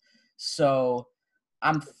quarterback. So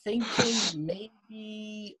I'm thinking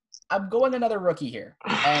maybe I'm going another rookie here.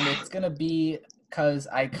 And it's going to be – because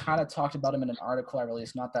I kind of talked about him in an article I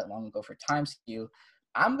released not that long ago for TimesSkew.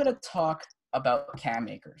 I'm going to talk about Cam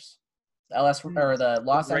Akers, the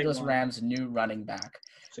Los Angeles Rams' new running back.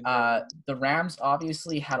 The Rams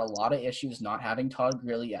obviously had a lot of issues not having Todd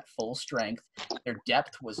Gurley at full strength. Their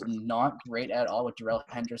depth was not great at all with Darrell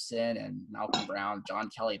Henderson and Malcolm Brown, John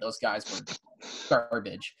Kelly. Those guys were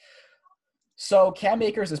garbage. So Cam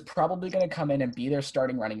Akers is probably going to come in and be their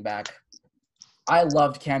starting running back. I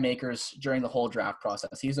loved Cam Akers during the whole draft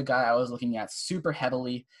process. He's a guy I was looking at super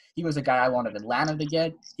heavily. He was a guy I wanted Atlanta to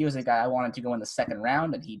get. He was a guy I wanted to go in the second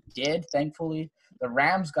round, and he did, thankfully. The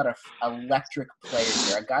Rams got an electric player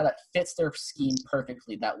here, a guy that fits their scheme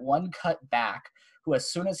perfectly, that one cut back, who as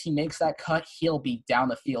soon as he makes that cut, he'll be down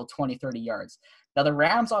the field 20, 30 yards. Now, the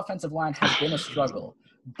Rams' offensive line has been a struggle,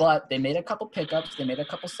 but they made a couple pickups. They made a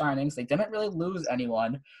couple signings. They didn't really lose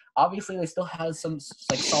anyone. Obviously, they still have some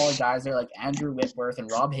solid guys there like Andrew Whitworth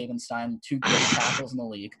and Rob Havenstein, two great tackles in the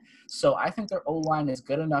league. So I think their O-line is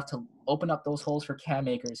good enough to open up those holes for Cam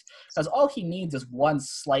Akers, because all he needs is one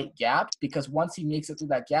slight gap, because once he makes it through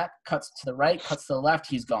that gap, cuts to the right, cuts to the left,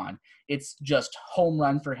 he's gone. It's just home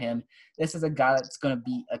run for him. This is a guy that's going to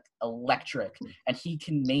be electric, and he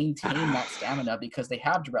can maintain that stamina because they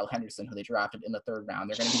have Darrell Henderson, who they drafted in the third round.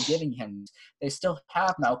 They're going to be giving him – they still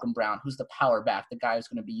have Malcolm Brown, who's the power back, the guy who's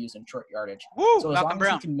going to be used in short yardage. So as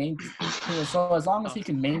long as he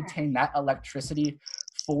can maintain that electricity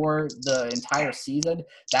for the entire season,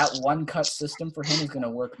 that one-cut system for him is going to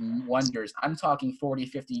work wonders. I'm talking 40,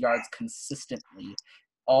 50 yards consistently,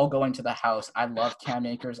 all going to the house. I love Cam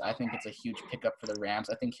Akers. I think it's a huge pickup for the Rams.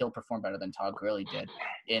 I think he'll perform better than Todd Gurley did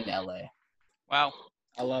in LA. Wow.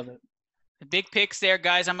 I love it. The big picks there,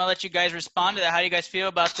 guys. I'm going to let you guys respond to that. How do you guys feel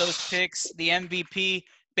about those picks? The MVP,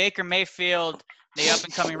 Baker Mayfield, the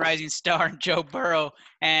up-and-coming rising star, Joe Burrow,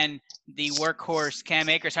 and the workhorse, Cam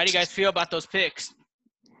Akers. How do you guys feel about those picks?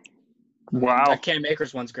 Wow. That Cam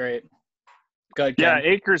Akers one's great. Good. Yeah,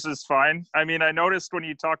 Akers is fine. I mean, I noticed when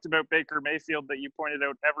you talked about Baker Mayfield that you pointed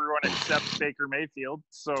out everyone except Baker Mayfield.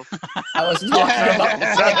 So I was talking about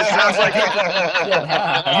sounds like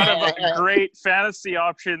a lot of great fantasy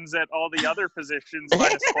options at all the other positions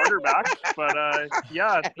minus quarterback. But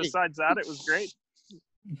yeah, besides that, it was great.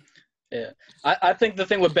 Yeah, I think the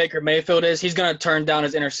thing with Baker Mayfield is he's going to turn down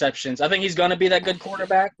his interceptions. I think he's going to be that good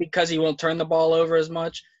quarterback because he won't turn the ball over as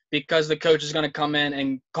much, because the coach is going to come in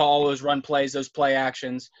and call those run plays, those play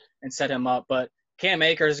actions, and set him up. But Cam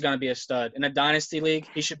Akers is going to be a stud. In a dynasty league,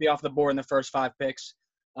 he should be off the board in the first 5 picks.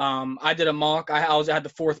 I did a mock. I had the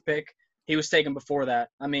 4th pick. He was taken before that.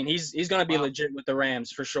 I mean, he's going to be legit with the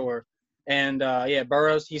Rams for sure. And, yeah,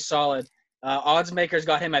 Burrows, he's solid. Odds makers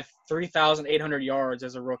got him at 3,800 yards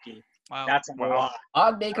as a rookie. Wow. That's a lot.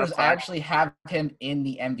 Odd makers actually have him in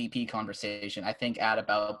the MVP conversation, I think, at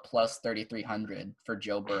about plus 3,300 for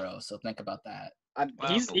Joe Burrow. So think about that.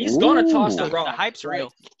 He's going to toss the rock. The hype's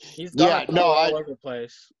real. He's going to all over the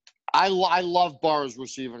place. I love Burrow's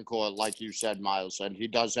receiving core, like you said, Miles, and he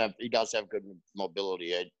does have good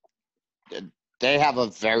mobility. They have a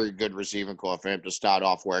very good receiving core for him to start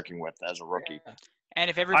off working with as a rookie. And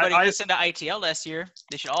if everybody listened to ITL last year,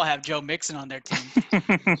 they should all have Joe Mixon on their team.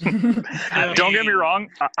 Don't get me wrong.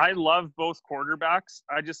 I love both quarterbacks.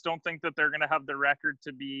 I just don't think that they're going to have the record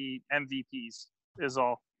to be MVPs is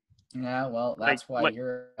all. Yeah, well, that's why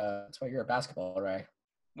you're a basketball, right?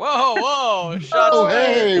 Whoa.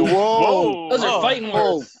 Hey, whoa. Those are fighting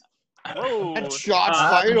words. Whoa. Shots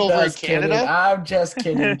fired over in Canada? I'm just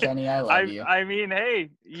kidding, Kenny. I love you. I mean, hey,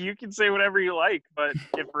 you can say whatever you like, but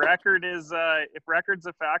if record's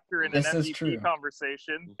a factor in an MVP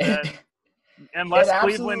conversation, then unless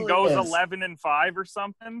Cleveland goes 11-5 or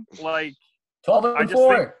something, like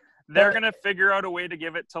 12-4, they're gonna figure out a way to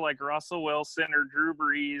give it to like Russell Wilson or Drew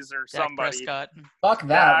Brees or Dak somebody. Prescott. Fuck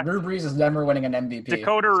that. Drew Brees is never winning an MVP.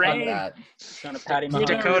 Dakota Rain.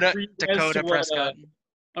 Dakota Prescott.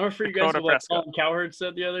 I'm refer you guys to what Colin Cowherd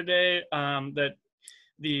said the other day, that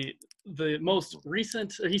the the most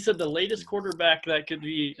recent, or he said the latest quarterback that could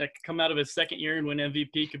come out of his second year and win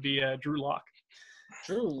MVP could be Drew Lock.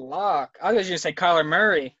 Drew Lock. I was going to say Kyler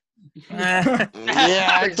Murray. Yeah,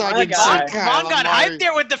 I thought you'd say Vaughn got hyped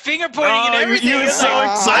there with the finger pointing and everything. He was so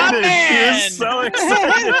excited. He was so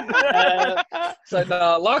excited. So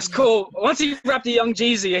Lock's cool. Once he rapped the Young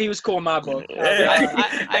Jeezy, he was cool in my book.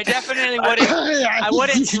 I definitely wouldn't. I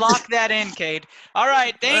wouldn't lock that in, Cade. All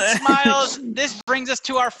right, thanks, Miles. This brings us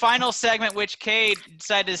to our final segment, which Cade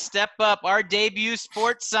decided to step up. Our debut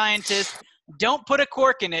sports scientist. Don't put a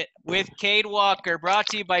cork in it with Cade Walker, brought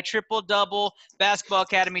to you by Triple Double Basketball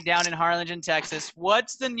Academy down in Harlingen, Texas.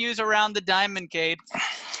 What's the news around the diamond, Cade?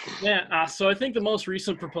 Yeah, so I think the most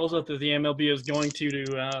recent proposal that the MLB is going to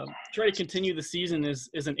try to continue the season is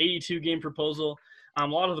an 82-game proposal. A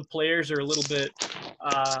lot of the players are a little bit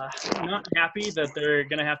not happy that they're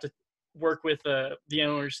going to have to work with the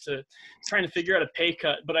owners to trying to figure out a pay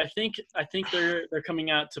cut, but I think they're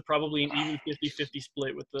coming out to probably an even 50-50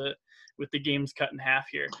 split with the games cut in half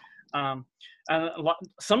here.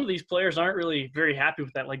 Some of these players aren't really very happy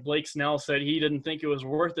with that. Like Blake Snell said, he didn't think it was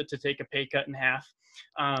worth it to take a pay cut in half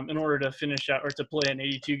in order to finish out or to play an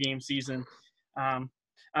 82-game season.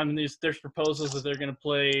 There's proposals that they're going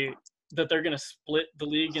to split the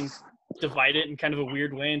league and divide it in kind of a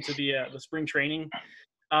weird way into the spring training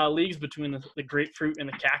leagues between the Grapefruit and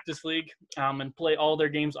the Cactus League, and play all their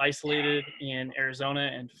games isolated in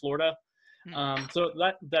Arizona and Florida. So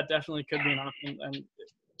that definitely could be an option, and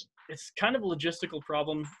it's kind of a logistical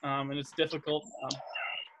problem, and it's difficult.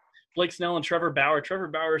 Blake Snell and Trevor Bauer. Trevor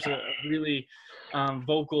Bauer is a really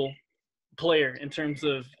vocal player in terms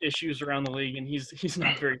of issues around the league, and he's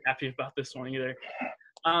not very happy about this one either.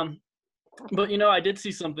 But I did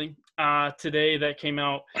see something today that came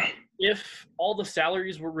out. If all the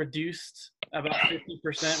salaries were reduced about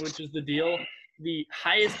 50%, which is the deal, the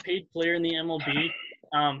highest paid player in the MLB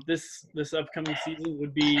this upcoming season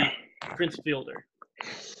would be Prince Fielder.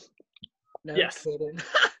 No yes, kidding.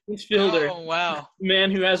 Prince Fielder. Oh, wow. Man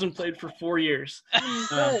who hasn't played for 4 years.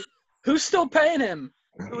 Who's still paying him?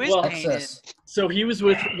 Who is paying him? So he was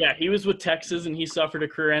with Texas, and he suffered a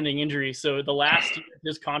career-ending injury. So the last year,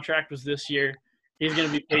 his contract was this year. He's going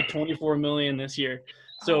to be paid $24 million this year.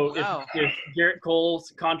 So if Garrett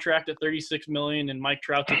Cole's contract at $36 million and Mike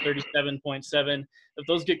Trout's at $37.7, if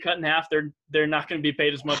those get cut in half, they're not going to be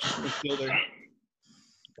paid as much as Prince Fielder.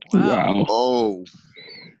 Wow. Oh.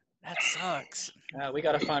 That sucks. We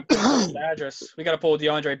got to find his address. We got to pull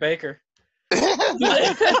DeAndre Baker.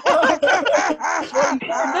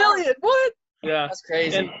 $4 million. What? Yeah. That's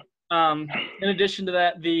crazy. And in addition to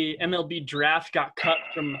that, the MLB draft got cut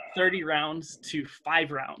from 30 rounds to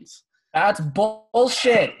 5 rounds. That's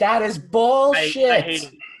bullshit. That is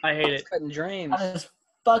bullshit. I hate it. Cutting dreams. That is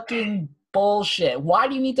fucking bullshit. Why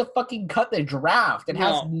do you need to fucking cut the draft? It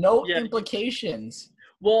has no implications.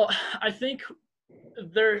 Well, I think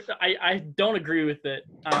I don't agree with it.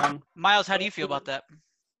 Miles, how do you feel about that?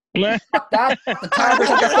 That the Tigers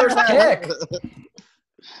have the first pick.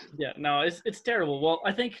 Yeah, no, it's terrible.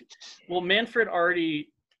 Well, Manfred already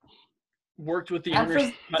worked with the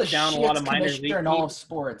owners to cut down a lot of minor league in all of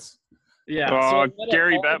sports. Yeah.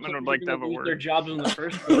 Gary Bettman would like to have a word. Their jobs in the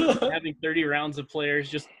first place. Having 30 rounds of players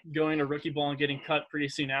just going to rookie ball and getting cut pretty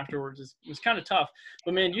soon afterwards is kind of tough.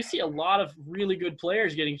 But man, you see a lot of really good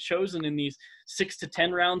players getting chosen in these 6 to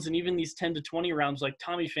 10 rounds, and even these 10 to 20 rounds. Like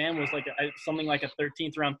Tommy Pham was like something like a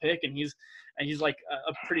 13th round pick, and he's like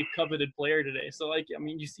a pretty coveted player today. So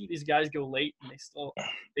you see these guys go late and they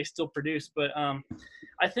still produce. But I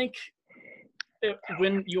think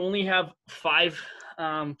when you only have 5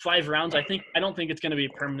 rounds, I don't think it's going to be a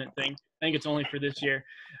permanent thing. I think it's only for this year.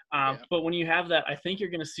 But when you have that, I think you're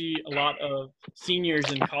going to see a lot of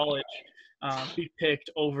seniors in college be picked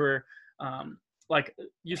over. Like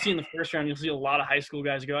you see in the first round, you'll see a lot of high school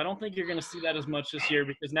guys go. I don't think you're going to see that as much this year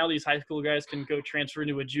because now these high school guys can go transfer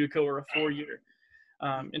into a JUCO or a 4-year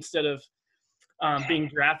instead of being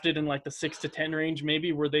drafted in like the 6 to 10 range,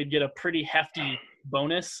 maybe where they'd get a pretty hefty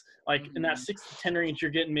bonus. Like in that 6 to 10 range,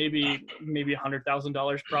 you're getting maybe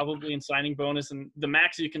 $100,000 probably in signing bonus, and the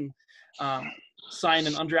max you can sign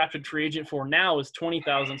an undrafted free agent for now is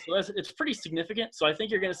 $20,000. So it's pretty significant. So I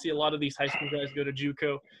think you're going to see a lot of these high school guys go to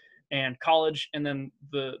JUCO and college, and then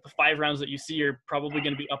the 5 rounds that you see are probably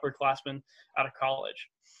going to be upperclassmen out of college.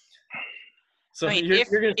 So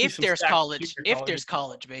if there's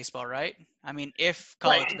college baseball, right? I mean, if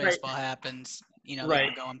college baseball happens, they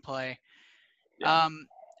can go and play. Yeah.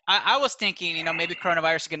 I was thinking, maybe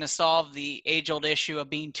coronavirus is going to solve the age-old issue of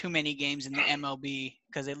being too many games in the MLB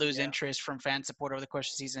because they lose interest from fan support over the course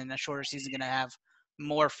of the season. And the shorter season is going to have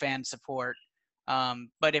more fan support.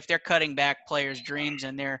 But if they're cutting back players' dreams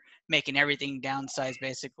and they're making everything downsized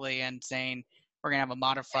basically and saying we're going to have a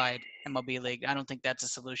modified MLB league, I don't think that's a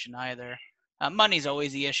solution either. Money's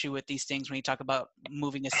always the issue with these things when you talk about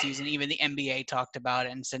moving a season. Even the NBA talked about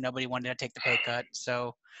it and said nobody wanted to take the pay cut.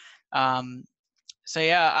 So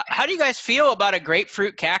yeah, how do you guys feel about a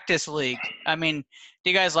grapefruit cactus league? I mean,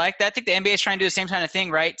 do you guys like that? I think the NBA is trying to do the same kind of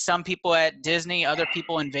thing, right? Some people at Disney, other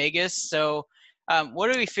people in Vegas. So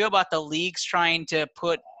what do we feel about the leagues trying to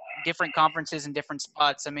put different conferences in different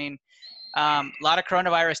spots? I mean, a lot of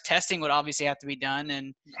coronavirus testing would obviously have to be done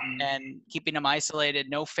and keeping them isolated,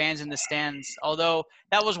 no fans in the stands. Although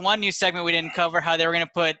that was one new segment we didn't cover, how they were going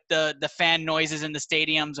to put the fan noises in the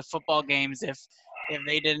stadiums of football games if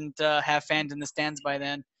they didn't have fans in the stands by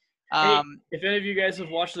then. Hey, if any of you guys have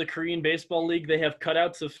watched the Korean Baseball League, they have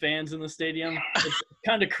cutouts of fans in the stadium. It's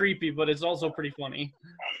kind of creepy, but it's also pretty funny.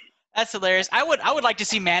 That's hilarious. I would like to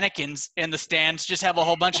see mannequins in the stands, just have a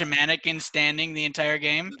whole bunch of mannequins standing the entire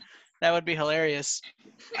game. That would be hilarious.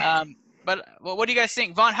 But what do you guys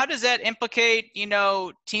think? Vaughn, how does that implicate,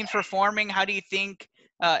 teams performing? How do you think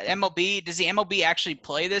MLB – does the MLB actually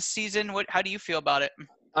play this season? How do you feel about it?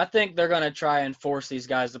 I think they're going to try and force these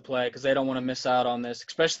guys to play because they don't want to miss out on this,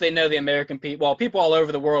 especially they know the American people – well, people all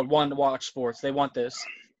over the world want to watch sports. They want this.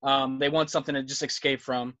 They want something to just escape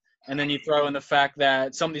from. And then you throw in the fact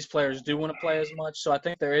that some of these players do want to play as much. So I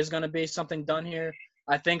think there is going to be something done here.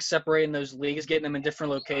 I think separating those leagues, getting them in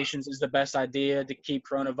different locations is the best idea to keep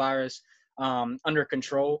coronavirus under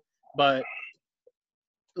control. But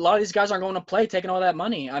a lot of these guys aren't going to play taking all that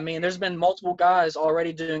money. I mean, there's been multiple guys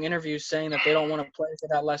already doing interviews saying that they don't want to play for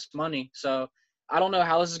that less money. So I don't know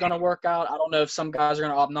how this is going to work out. I don't know if some guys are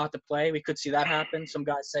going to opt not to play. We could see that happen. Some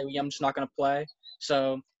guys say, well, yeah, I'm just not going to play.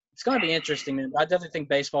 So it's going to be interesting, man. I definitely think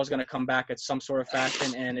baseball is going to come back at some sort of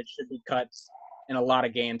fashion, and it should be cut in a lot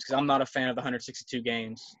of games because I'm not a fan of the 162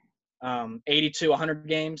 games. 82, 100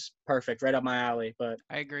 games, perfect, right up my alley. But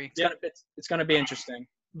I agree. It's going to be interesting.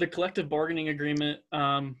 The collective bargaining agreement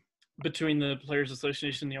between the Players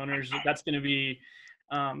Association and the owners, that's going to be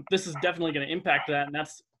this is definitely going to impact that, and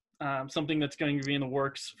that's something that's going to be in the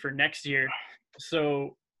works for next year.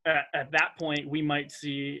 So at that point, we might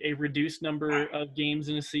see a reduced number of games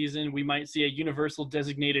in a season. We might see a universal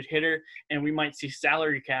designated hitter, and we might see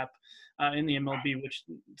salary cap in the MLB, which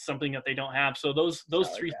is something that they don't have. So those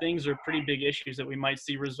three things are pretty big issues that we might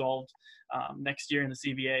see resolved next year in the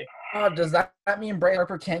CBA. Does that mean Bryce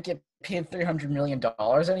Harper can't get paid $300 million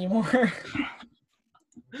anymore?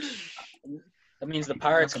 That means the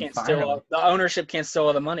Pirates can't steal – the ownership can't steal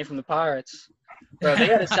all the money from the Pirates. Bro, if they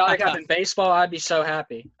had a salary cap in baseball, I'd be so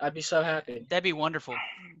happy. That'd be wonderful.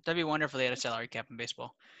 They had a salary cap in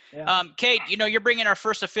baseball. Yeah. Kate, you're bringing our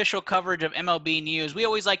first official coverage of MLB news. We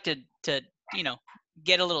always like to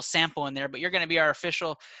get a little sample in there, but you're going to be our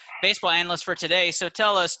official baseball analyst for today. So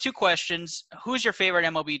tell us 2 questions. Who's your favorite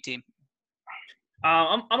MLB team?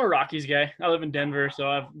 I'm a Rockies guy. I live in Denver, so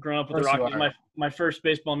I've grown up with the Rockies. My first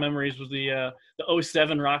baseball memories was the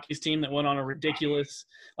 07 Rockies team that went on a ridiculous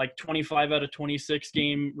 25 out of 26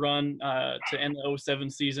 game run to end the 07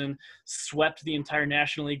 season, swept the entire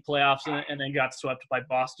National League playoffs, and then got swept by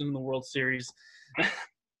Boston in the World Series.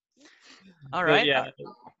 All right. Yeah.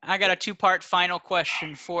 I got a 2-part final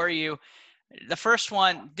question for you. The first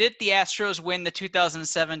one, did the Astros win the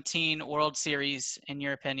 2017 World Series, in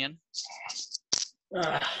your opinion?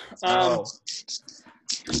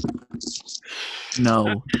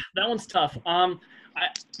 No. That one's tough. I'm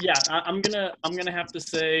gonna have to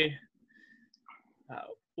say.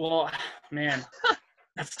 Well, man,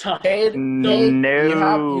 that's tough. Cade, No.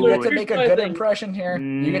 you get to make a good impression here.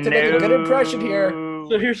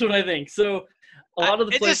 So here's what I think. So a lot of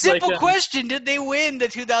the it's a simple question. Did they win the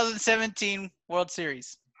 2017 World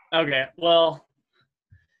Series? Okay. Well,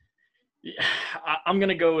 I'm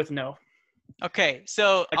gonna go with no. Okay,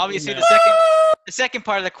 so obviously the second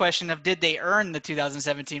part of the question of did they earn the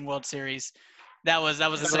 2017 World Series? That was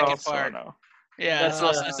the second part. No. Yeah,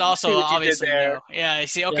 it's also obviously no. Yeah, I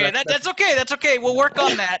see. Okay, that's okay. That's okay. We'll work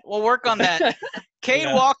on that.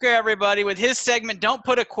 Cade Walker, everybody, with his segment, Don't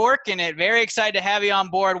Put a Cork in It. Very excited to have you on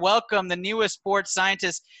board. Welcome, the newest sports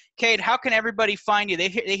scientist. Cade, how can everybody find you? They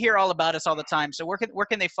hear all about us all the time. So where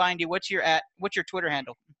can they find you? What's your Twitter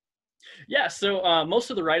handle? Yeah, so most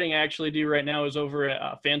of the writing I actually do right now is over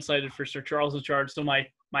at Fansided for Sir Charles in Charge. So my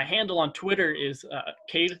handle on Twitter is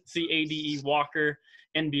Cade, C-A-D-E, Walker,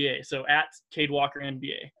 NBA. So at Cade Walker,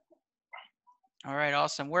 NBA. All right,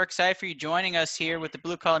 awesome. We're excited for you joining us here with the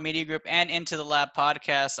Blue Collar Media Group and Into the Lab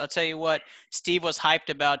podcast. I'll tell you what, Steve was hyped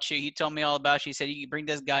about you. He told me all about you. He said, you can bring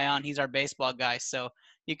this guy on. He's our baseball guy. So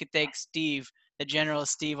you could thank Steve the General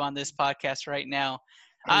Steve on this podcast right now.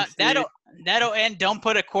 Hey, That'll end. Don't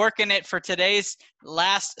put a cork in it for today's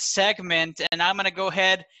last segment. And I'm going to go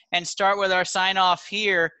ahead and start with our sign off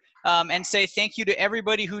here and say thank you to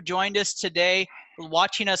everybody who joined us today,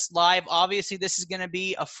 watching us live. Obviously, this is going to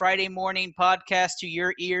be a Friday morning podcast to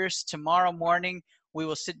your ears. Tomorrow morning, we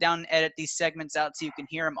will sit down and edit these segments out so you can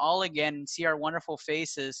hear them all again and see our wonderful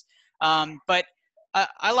faces. But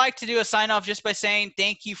I like to do a sign-off just by saying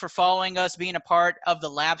thank you for following us, being a part of the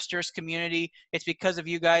Labsters community. It's because of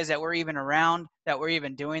you guys that we're even around, that we're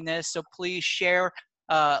even doing this. So please share,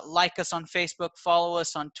 like us on Facebook, follow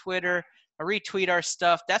us on Twitter, retweet our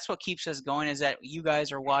stuff. That's what keeps us going, is that you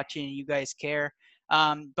guys are watching and you guys care.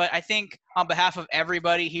 But I think on behalf of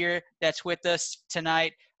everybody here that's with us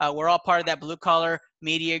tonight, we're all part of that Blue Collar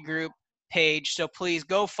Media Group page. So please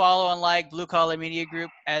go follow and like Blue Collar Media Group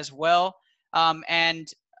as well. And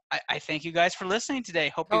I thank you guys for listening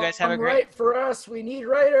today. Hope you guys have a great. Write for us. We need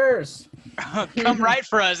writers. Come write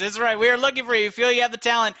for us. That's right. We are looking for you. If you feel you have the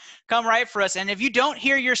talent, come write for us. And if you don't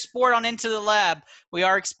hear your sport on Into the Lab, we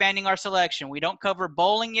are expanding our selection. We don't cover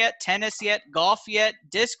bowling yet, tennis yet, golf yet,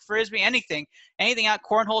 disc frisbee, anything out,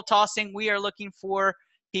 cornhole tossing. We are looking for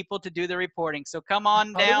people to do the reporting. So come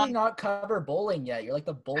on down. How do we not cover bowling yet? You're like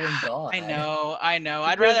the bowling god. I know.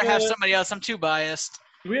 I'd rather have somebody else. I'm too biased.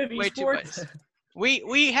 Do we have Way too esports? biased.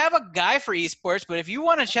 We have a guy for esports, but if you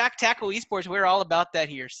want to tackle esports, we're all about that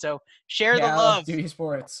here. So share the love. Let's do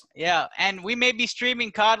esports. Yeah, and we may be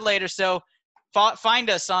streaming COD later, so find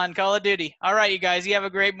us on Call of Duty. All right, you guys, you have a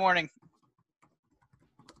great morning.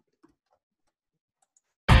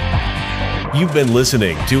 You've been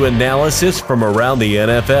listening to analysis from around the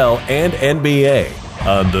NFL and NBA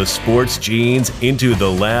on the Sports Genes Into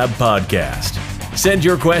the Lab podcast. Send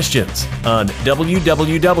your questions on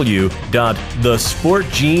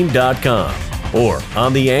www.thesportgene.com or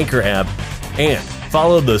on the Anchor app, and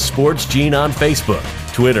follow the Sports Gene on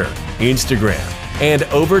Facebook, Twitter, Instagram, and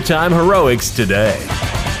Overtime Heroics today.